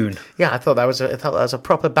good tune. Yeah, I thought that was a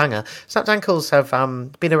proper banger. Snapped Ankles have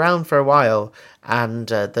been around for a while, and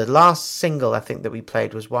the last single I think that we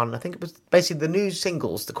played was one. I think it was basically the new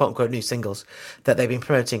singles, the quote-unquote new singles that they've been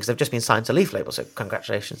promoting because they've just been signed to Leaf label. So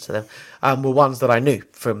congratulations to them. Were ones that I knew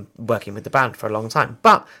from working with the band for a long time,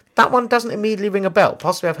 but that one doesn't immediately ring a bell.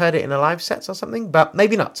 Possibly I've heard it in a live set or something, but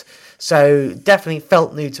maybe not. So definitely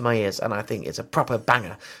felt new to my ears, and I think it's a proper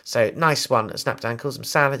banger. So nice one at Snapped Ankles. I'm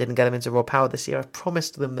sad I didn't get them into Raw Power this year. I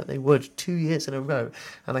promised them that they would 2 years in a row,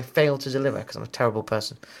 and I failed to deliver because I'm a terrible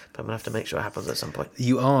person. But I'm going to have to make sure it happens at some point.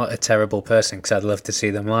 You are a terrible person, because I'd love to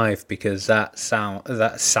see them live, because that song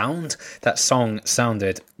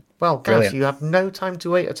sounded Well, guys, brilliant. you have no time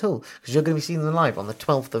to wait at all, because you're going to be seeing them live on the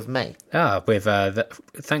 12th of May. with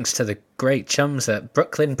thanks to the great chums at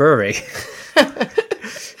Brooklyn Brewery.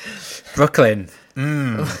 Brooklyn,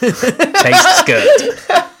 tastes good.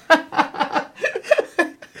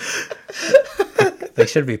 They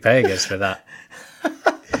should be paying us for that.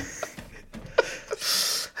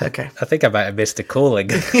 Okay. I think I might have missed a calling.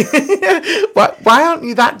 Why aren't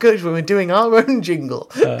you that good when we're doing our own jingle?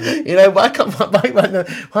 Why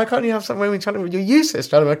can't you have something when we're trying to? You're useless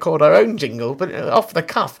trying to record our own jingle, but off the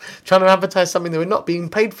cuff, trying to advertise something that we're not being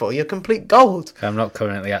paid for. You're complete gold. I'm not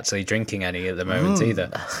currently actually drinking any at the moment either.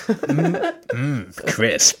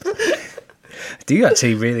 Crisp. Do you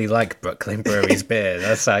actually really like Brooklyn Brewery's beer?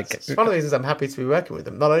 That's like... It's one of the reasons I'm happy to be working with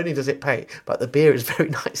them. Not only does it pay, but the beer is very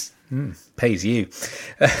nice. Pays you.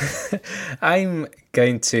 I'm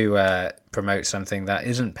going to promote something that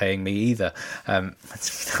isn't paying me either.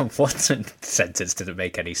 What sentence didn't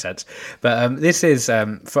make any sense? But this is...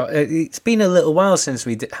 it's been a little while since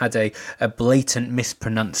we had a blatant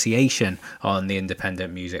mispronunciation on the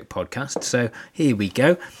Independent Music Podcast. So here we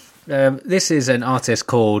go. This is an artist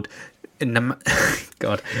called... Namadi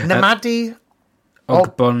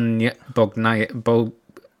Ogbonnaya.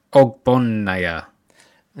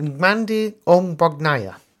 Mandi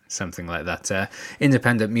Ogbonnaya. Something like that.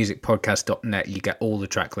 Independentmusicpodcast.net, you get all the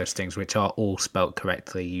track listings, which are all spelt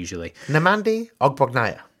correctly usually. Namadi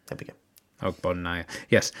Ogbonnaya. There we go. Ogbonnaya.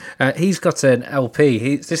 Yes. He's got an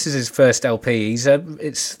LP. This is his first LP.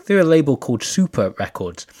 It's through a label called Super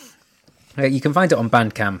Records. You can find it on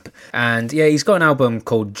Bandcamp, and he's got an album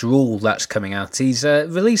called Drool that's coming out. He's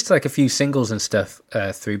released like a few singles and stuff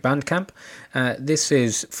through Bandcamp. This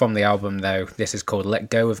is from the album though. This is called Let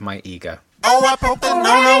Go of My Ego. Oh, I poked the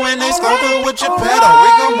no-no and they scope with your pedal.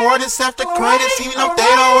 Rigor mortis after credits, even if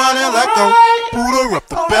they don't wanna let go. Pooter up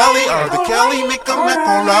the belly, or the Kelly, make them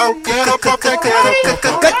echo loud. Get up, let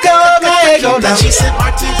go of my ego now. She said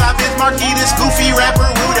Martins, I'm his marquee, this goofy rapper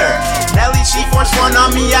Wooter. Nelly, she forced one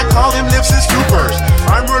on me, I call him lips and scoopers.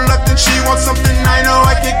 I'm reluctant, she wants something, I know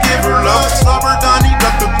I can give her love. Slubber, Donnie,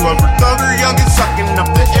 duck the blubber, thugger, young and sucking up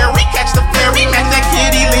the air. We catch the ferry, match that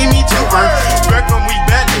kitty, leave me to her. Back when we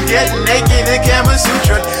bet and getting naked. In a Kama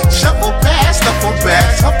Sutra, shuffle past, shuffle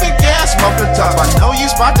back, huffing gas, muffin top. I know you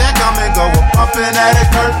spot that come and go, we're pumping at it,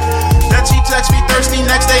 Kurt. Then she texts me thirsty,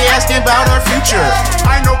 next day asking about our future.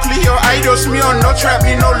 I know Cleo, idos, me on no trap,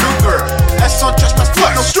 me no lucre. That's on trust, that's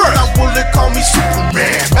foot, no strut. Now bullet, call me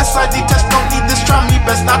Superman. Best ID test, don't need this, try me,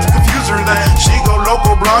 best not to confuse her. Then she go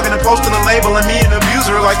local, blogging and posting a label, and me an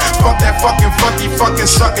abuser. Like, fuck that fucking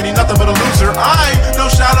sucking, he nothing but a loser. I no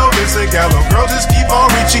shallow, Vincent Gallo, girl, just keep on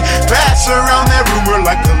reaching. Pass around that rumor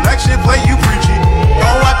like election play you preaching.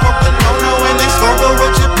 Oh, I pump the no-no and they scope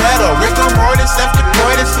with your pedal. Rigor mortis after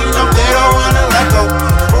coitus, you know they don't wanna let go.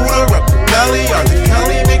 Pooter up the belly, or the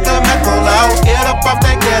Kelly, make them echo loud. Get up off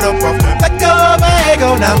that, let go of my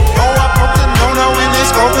ego now. Oh, I pump the no-no and they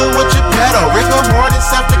scope with your pedal. Rigor mortis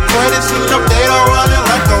after coitus, you know they don't wanna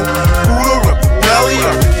let go. Pooter up the belly,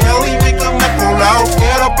 or the Kelly, make them echo loud.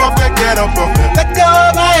 Get up off that, let go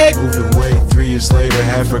of my ego. Moved away 3 years later,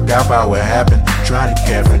 had forgot about what happened. Tried to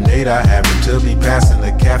caffeinate, I happened to be passing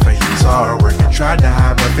the cafe. Saw her working, tried to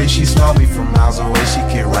hide my face. She saw me from miles away, she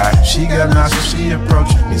can't ride. She got nostrils, she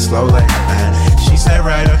approached me slowly. And she sat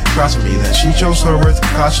right across from me, then she chose her words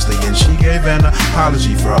cautiously. And she gave an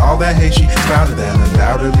apology for all that hate she spouted, and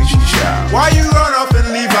undoubtedly she shouted. Why you run off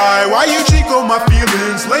in Levi? Why you cheat on my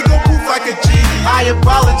feelings? Lego poof like a genie. I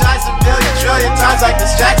apologize a million trillion times like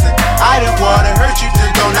Miss Jackson. I didn't wanna hurt you to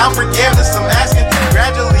go, now forgiveness I'm asking.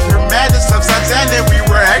 Gradually her madness subsides, and then we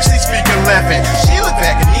were actually speaking laughing. She looked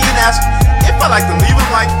back at me and asked if I like to leave him,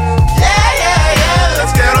 like, yeah, let's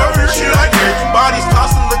get over shit like breaking bodies,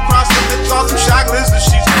 tossing lacrosse, and then toss some shot glasses.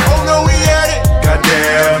 She's, oh no, we had it.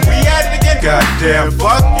 Goddamn, we had it again. Goddamn,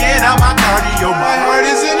 fucking out my cardio, my heart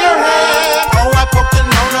is in your head. Oh, I poked the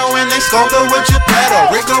no-no and they scope with your pedal.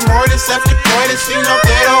 Rigor mortis after coitus, you know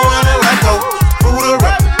they don't wanna let go. Pooter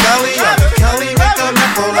up the belly, or the Kelly, make them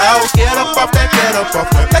echo loud. Get up off that,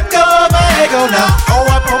 let go of my ego now. Oh,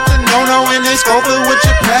 I poked the no-no and they scope with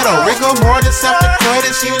your pedal. Rigor mortis after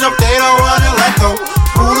coitus, you know they don't wanna let go.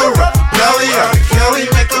 Pooter up the belly, or the Kelly,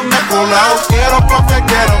 make them echo loud. Get up off that,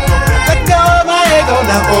 let go of my ego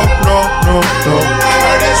now. Oh, no, my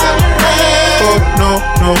heart is in Oh, no,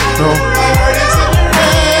 no, no.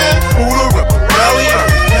 Pull her up the belly,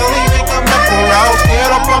 Kelly make a knuckle out.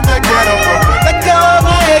 Get up off that, get up off that. Let go of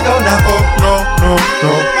my ego now. Oh, no, no,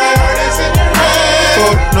 no.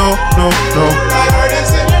 Oh, no, no, no.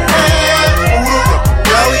 Pull her up the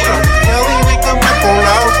belly, Kelly make a knuckle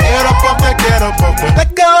out. Get up off that, get up off that.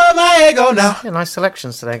 Let go of my ego now. Yeah, nice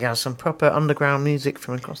selections today, guys. Some proper underground music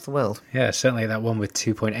from across the world. Yeah, certainly that one with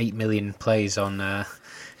 2.8 million plays on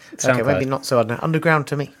SoundCloud. Okay, maybe not so underground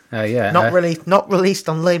to me. Yeah. Not released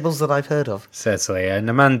on labels that I've heard of. Certainly.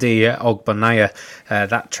 Namandi Ogbonaya,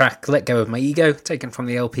 that track, Let Go of My Ego, taken from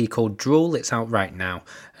the LP called Drool. It's out right now.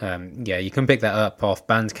 Yeah, you can pick that up off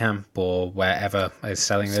Bandcamp or wherever is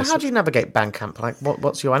selling So this. how do you navigate Bandcamp? Like,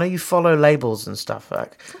 what's your... I know you follow labels and stuff.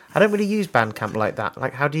 Like, I don't really use Bandcamp like that.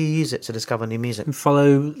 Like, how do you use it to discover new music?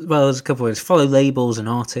 There's a couple of ways. Follow labels and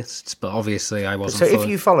artists, but obviously I wasn't So if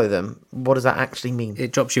you follow them, what does that actually mean?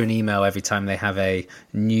 It drops you an email every time they have a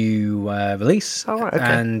new release. Oh, right, okay.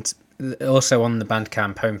 And also on the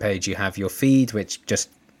Bandcamp homepage, you have your feed, which just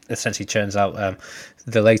essentially churns out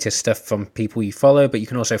the latest stuff from people you follow, but you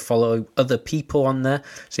can also follow other people on there.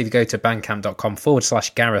 So if you go to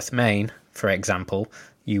bandcamp.com/Gareth Main, for example,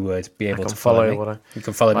 you would be able to follow me. You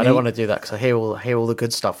can follow me. I don't want to do that because I hear all the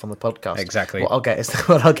good stuff on the podcast. Exactly. What I'll get is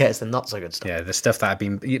the not so good stuff. Yeah, the stuff that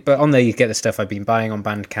but on there you get the stuff I've been buying on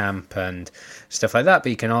Bandcamp and stuff like that. But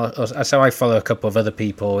you can also, so I follow a couple of other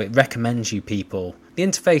people. It recommends you people. The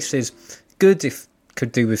interface is good,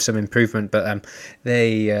 could do with some improvement, but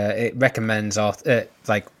it recommends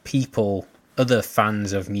like people, other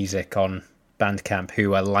fans of music on Bandcamp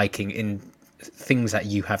who are liking in things that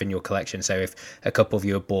you have in your collection. So if a couple of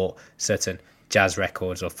you have bought certain jazz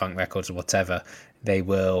records or funk records or whatever, they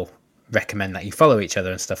will recommend that you follow each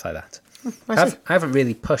other and stuff like that. I haven't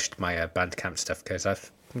really pushed my Bandcamp stuff because I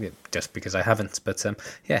haven't, but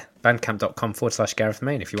yeah, bandcamp.com/Gareth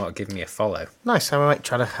Main if you want to give me a follow. Nice. I might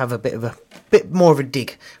try to have a bit more of a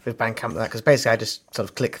dig with Bandcamp with that, because basically I just sort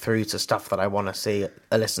of click through to stuff that I want to see,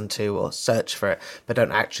 listen to, or search for it, but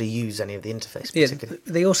don't actually use any of the interface. Yeah,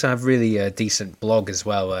 they also have really decent blog as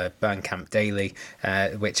well, Bandcamp Daily,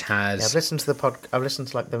 which has. Yeah, I've listened to I've listened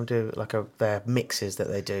to them do their mixes that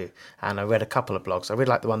they do, and I read a couple of blogs. I really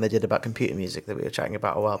like the one they did about computer music that we were chatting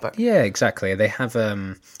about a while back. Yeah, exactly. They have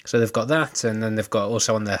so they've got that, and then they've got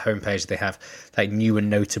also on their homepage they have like new and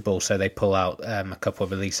notable. So they pull out a couple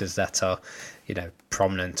of releases that are,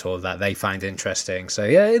 prominent or that they find interesting. So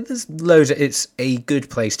yeah, there's loads. It's a good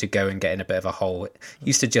place to go and get in a bit of a hole. It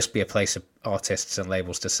used to just be a place of artists and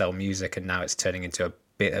labels to sell music, and now it's turning into a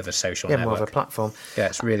bit of a social network. More of a platform. Yeah,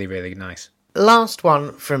 it's really, really nice. Last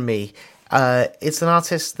one from me. It's an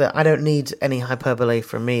artist that I don't need any hyperbole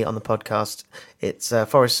from me on the podcast. It's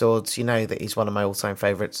Forest Swords. You know that he's one of my all-time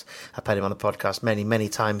favourites. I played him on the podcast many, many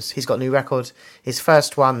times. He's got a new record. His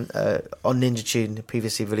first one on Ninja Tune,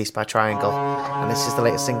 previously released by Triangle. And this is the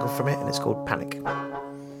latest single from it, and it's called Panic.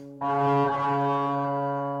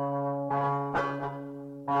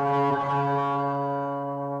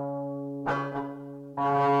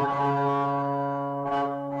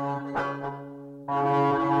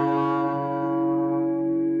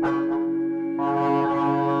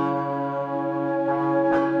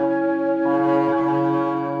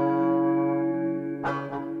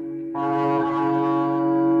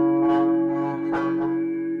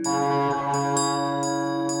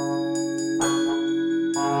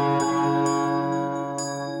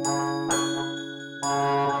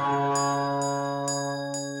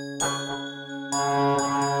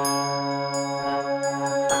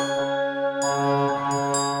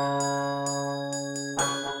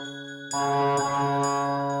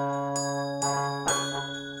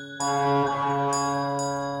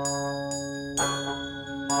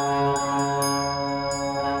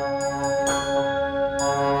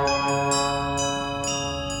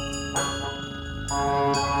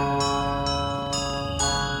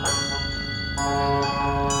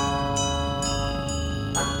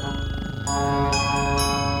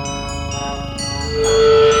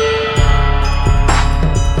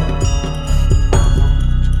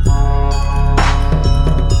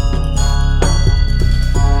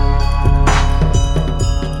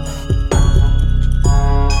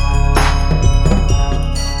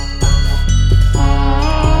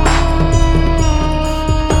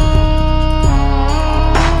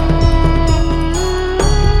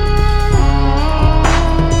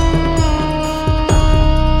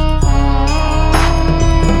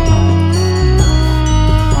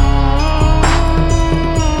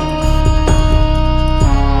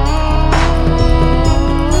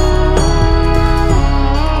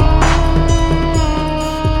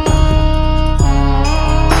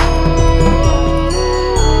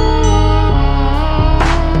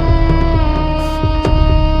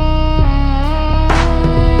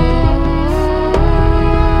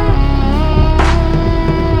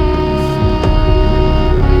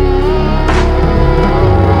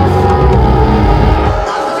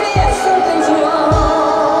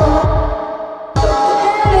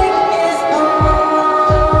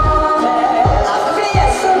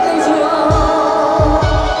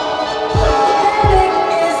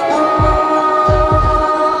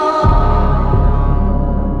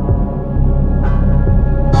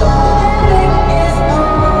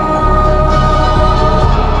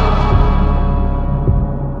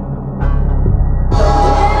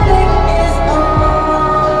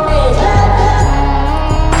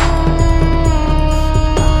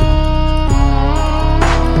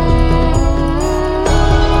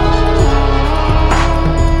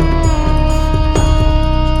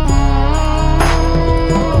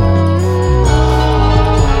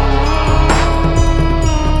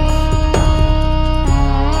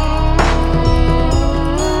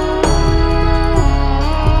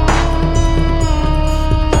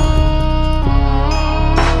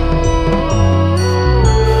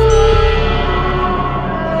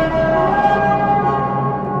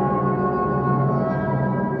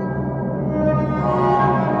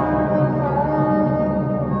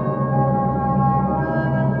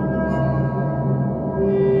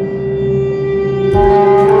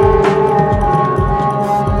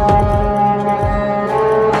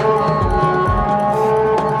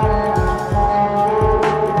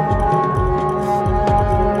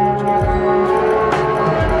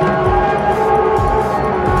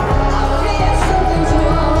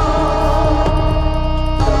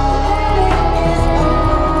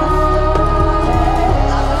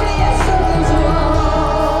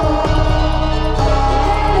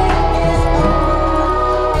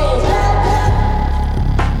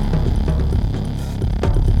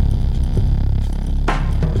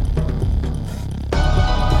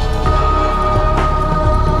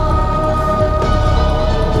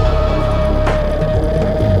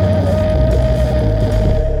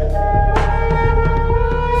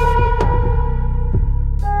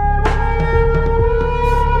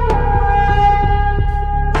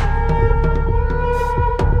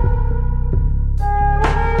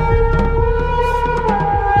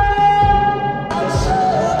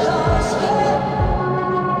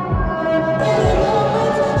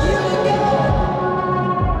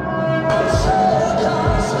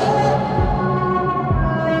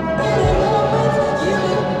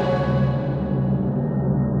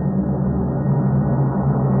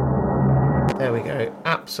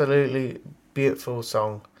 absolutely beautiful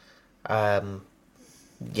song.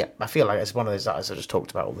 Yeah, I feel like it's one of those artists I just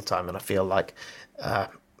talked about all the time, and I feel like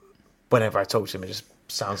whenever I talk to him, it just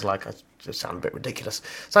sounds like I just sound a bit ridiculous.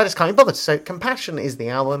 So I just can't be bothered. So Compassion is the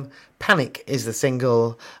album, Panic is the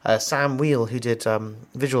single. Sam Wheel, who did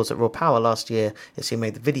visuals at Raw Power last year, is who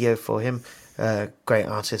made the video for him. Great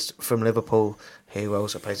artist from Liverpool, who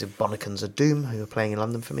also plays with Bonnicans of Doom, who are playing in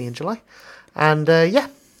London for me in July. And yeah,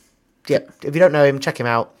 if you don't know him, check him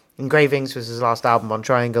out. Engravings was his last album on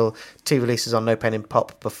Triangle. 2 releases on No Pain in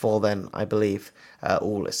Pop before then, I believe.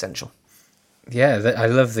 All essential. Yeah, I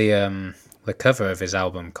love the cover of his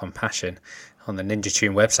album Compassion on the Ninja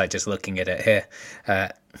Tune website. Just looking at it here,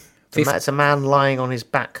 it's a man lying on his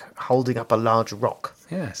back holding up a large rock.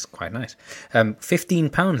 Yeah, it's quite nice.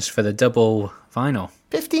 £15 for the double vinyl.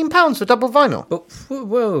 £15 for double vinyl.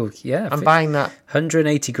 Whoa, yeah. I'm buying that.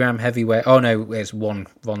 180 gram heavyweight. Oh no, it's one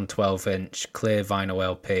 12-inch clear vinyl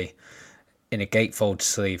LP in a gatefold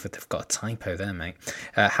sleeve. They've got a typo there, mate.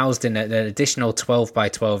 Housed in an additional 12 by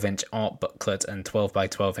 12 inch art booklet and 12 by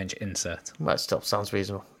 12 inch insert. Well, that still sounds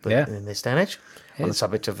reasonable. Yeah. In this day and age, on the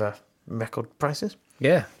subject of record prices.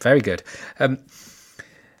 Yeah, very good.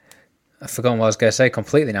 I've forgotten what I was going to say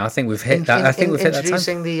completely now. I think we've hit that. I think we've hit that time.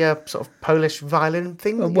 Introducing the sort of Polish violin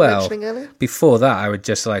thing that you were mentioning earlier. Before that, I would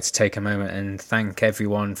just like to take a moment and thank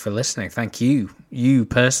everyone for listening. Thank you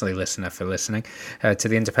personally, listener, for listening to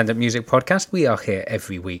the Independent Music Podcast. We are here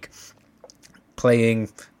every week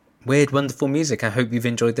playing weird, wonderful music. I hope you've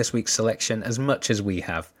enjoyed this week's selection as much as we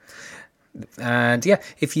have. And yeah,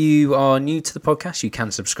 if you are new to the podcast, you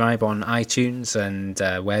can subscribe on iTunes and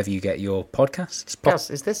wherever you get your podcasts.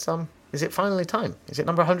 Yes, is it finally time? Is it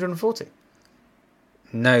number 140?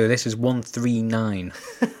 No, this is 139.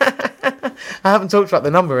 I haven't talked about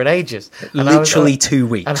the number in ages. Literally 2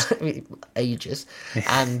 weeks. Ages.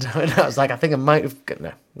 And I was like, I think I might have...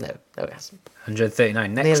 No, it hasn't.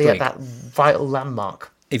 139 next Nearly week. at that vital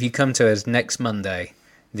landmark. If you come to us next Monday,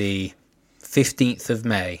 the 15th of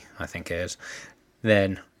May, I think it is,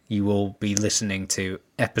 then you will be listening to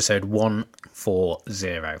episode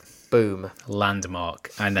 140. Boom.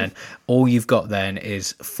 Landmark. And then all you've got then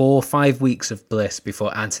is 4 or 5 weeks of bliss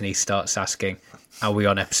before Anthony starts asking, are we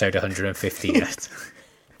on episode 150 yet?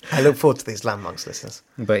 I look forward to these landmarks, listeners.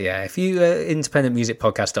 But yeah, if you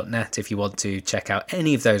independentmusicpodcast.net, if you want to check out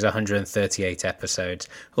any of those 138 episodes,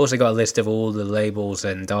 also got a list of all the labels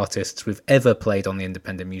and artists we've ever played on the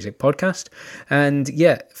Independent Music Podcast. And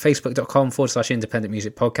yeah, facebook.com/Independent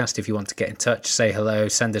Music Podcast if you want to get in touch, say hello,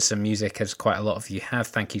 send us some music, as quite a lot of you have.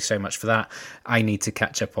 Thank you so much for that. I need to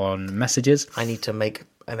catch up on messages. I need to make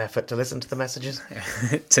an effort to listen to the messages.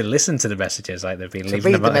 To listen to the messages, like they've been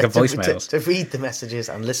leaving them like a voicemails. To read the messages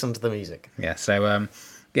and listen to the music. Yeah, so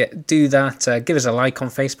do that. Give us a like on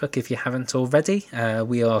Facebook if you haven't already.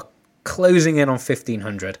 We are closing in on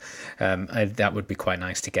 1,500. That would be quite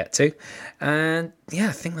nice to get to. And yeah,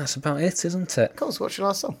 I think that's about it, isn't it? Cool, so what's your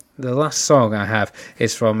last song? The last song I have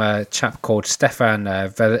is from a chap called Stefan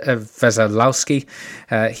Weselowski.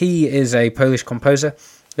 He is a Polish composer.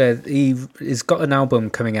 He's got an album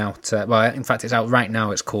coming out. In fact, it's out right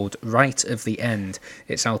now. It's called Right of the End.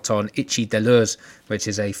 It's out on Itchy Deleuze, which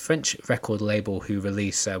is a French record label who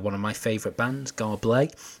release one of my favourite bands,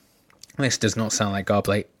 Garblé. This does not sound like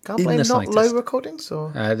Garblé. Garblé, not slightest. Low Recordings?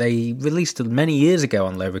 Or? They released many years ago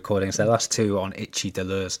on Low Recordings. Their last two on Itchy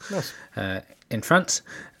Deleuze in France.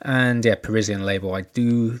 And yeah, Parisian label, I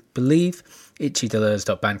do believe.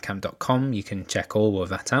 itchydeleuze.bandcamp.com. You can check all of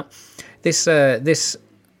that out. This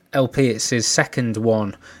LP, it's his second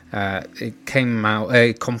one. It came out,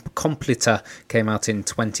 Complita came out in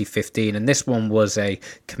 2015, and this one was a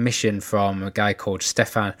commission from a guy called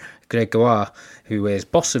Stéphane Grégoire, who is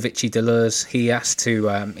boss of Itchy Deleuze. He asked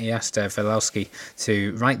Weselowski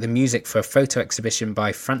to write the music for a photo exhibition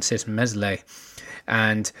by Francis Meslet.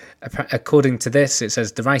 And according to this, it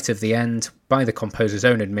says the Right of the End, by the composer's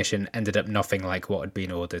own admission, ended up nothing like what had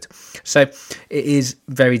been ordered. So it is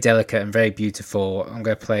very delicate and very beautiful. I'm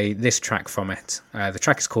going to play this track from it. The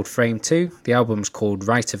track is called Frame 2, the album's called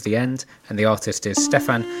Right of the End, and the artist is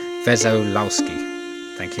Stefan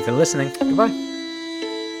Weselowski. Thank you for listening. Goodbye.